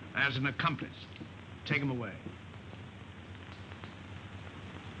 As an accomplice. Take him away.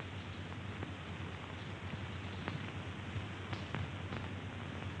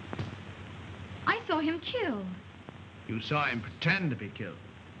 I saw him killed. You saw him pretend to be killed.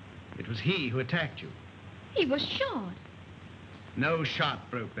 It was he who attacked you. He was shot. No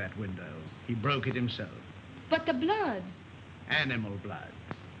shot broke that window. He broke it himself. But the blood. Animal blood.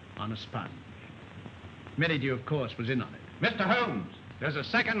 On a sponge. Merrydew, of course, was in on it. Mr. Holmes, there's a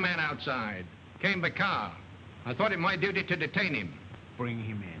second man outside. Came by car. I thought it my duty to detain him. Bring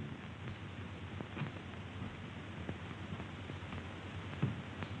him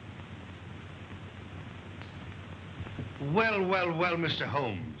in. Well, well, well, Mr.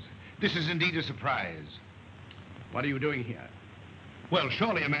 Holmes. This is indeed a surprise. What are you doing here? Well,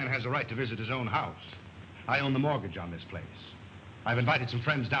 surely a man has a right to visit his own house. I own the mortgage on this place. I've invited some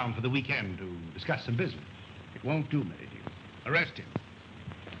friends down for the weekend to discuss some business. It won't do, Merrydew. Arrest him.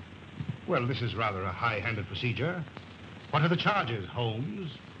 Well, this is rather a high-handed procedure. What are the charges, Holmes?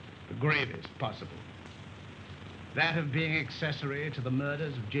 The gravest possible. That of being accessory to the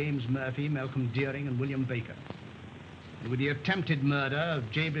murders of James Murphy, Malcolm Deering, and William Baker. And with the attempted murder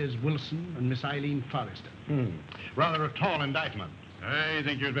of Jabez Wilson and Miss Eileen Forrester. Rather a tall indictment. I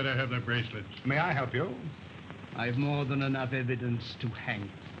think you'd better have the bracelets. May I help you? I've more than enough evidence to hang.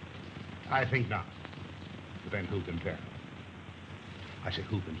 I think not. But then who can tell? I say,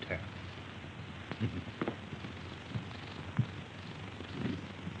 who can tell?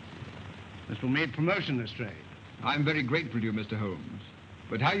 This will make promotion, Lestrade. I'm very grateful to you, Mr. Holmes.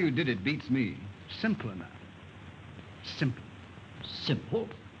 But how you did it beats me. Simple enough. Simple. Simple?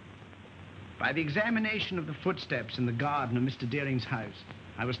 By the examination of the footsteps in the garden of Mr. Deering's house,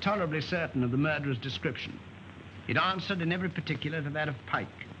 I was tolerably certain of the murderer's description. It answered in every particular to that of Pyke,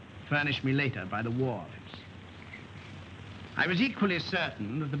 furnished me later by the wharves. I was equally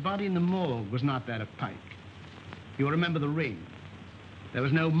certain that the body in the morgue was not that of Pyke. You'll remember the ring. There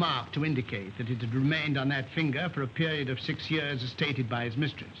was no mark to indicate that it had remained on that finger for a period of 6 years as stated by his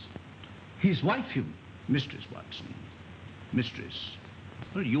mistress. His wife, you? Mistress, Watson. Mistress.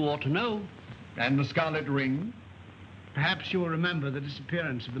 Well, you ought to know. And the scarlet ring? Perhaps you'll remember the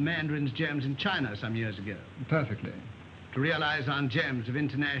disappearance of the mandarin's gems in China some years ago. Perfectly. To realize on gems of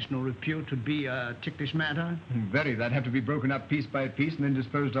international repute would be a ticklish matter? Very. They'd have to be broken up piece by piece and then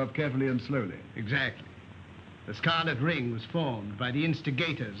disposed of carefully and slowly. Exactly. The scarlet ring was formed by the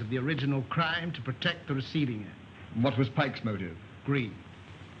instigators of the original crime to protect the receiving end. What was Pyke's motive? Greed.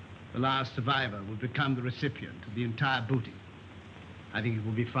 The last survivor would become the recipient of the entire booty. I think it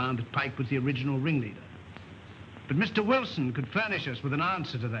will be found that Pyke was the original ringleader. But Mr. Wilson could furnish us with an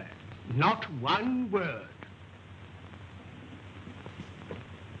answer to that. Not one word.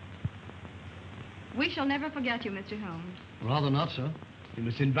 We shall never forget you, Mr. Holmes. Rather not, sir. You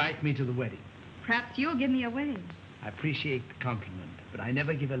must invite me to the wedding. Perhaps you'll give me away. I appreciate the compliment, but I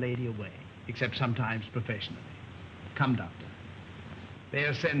never give a lady away, except sometimes professionally. Come, Doctor.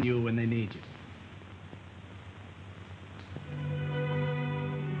 They'll send you when they need you.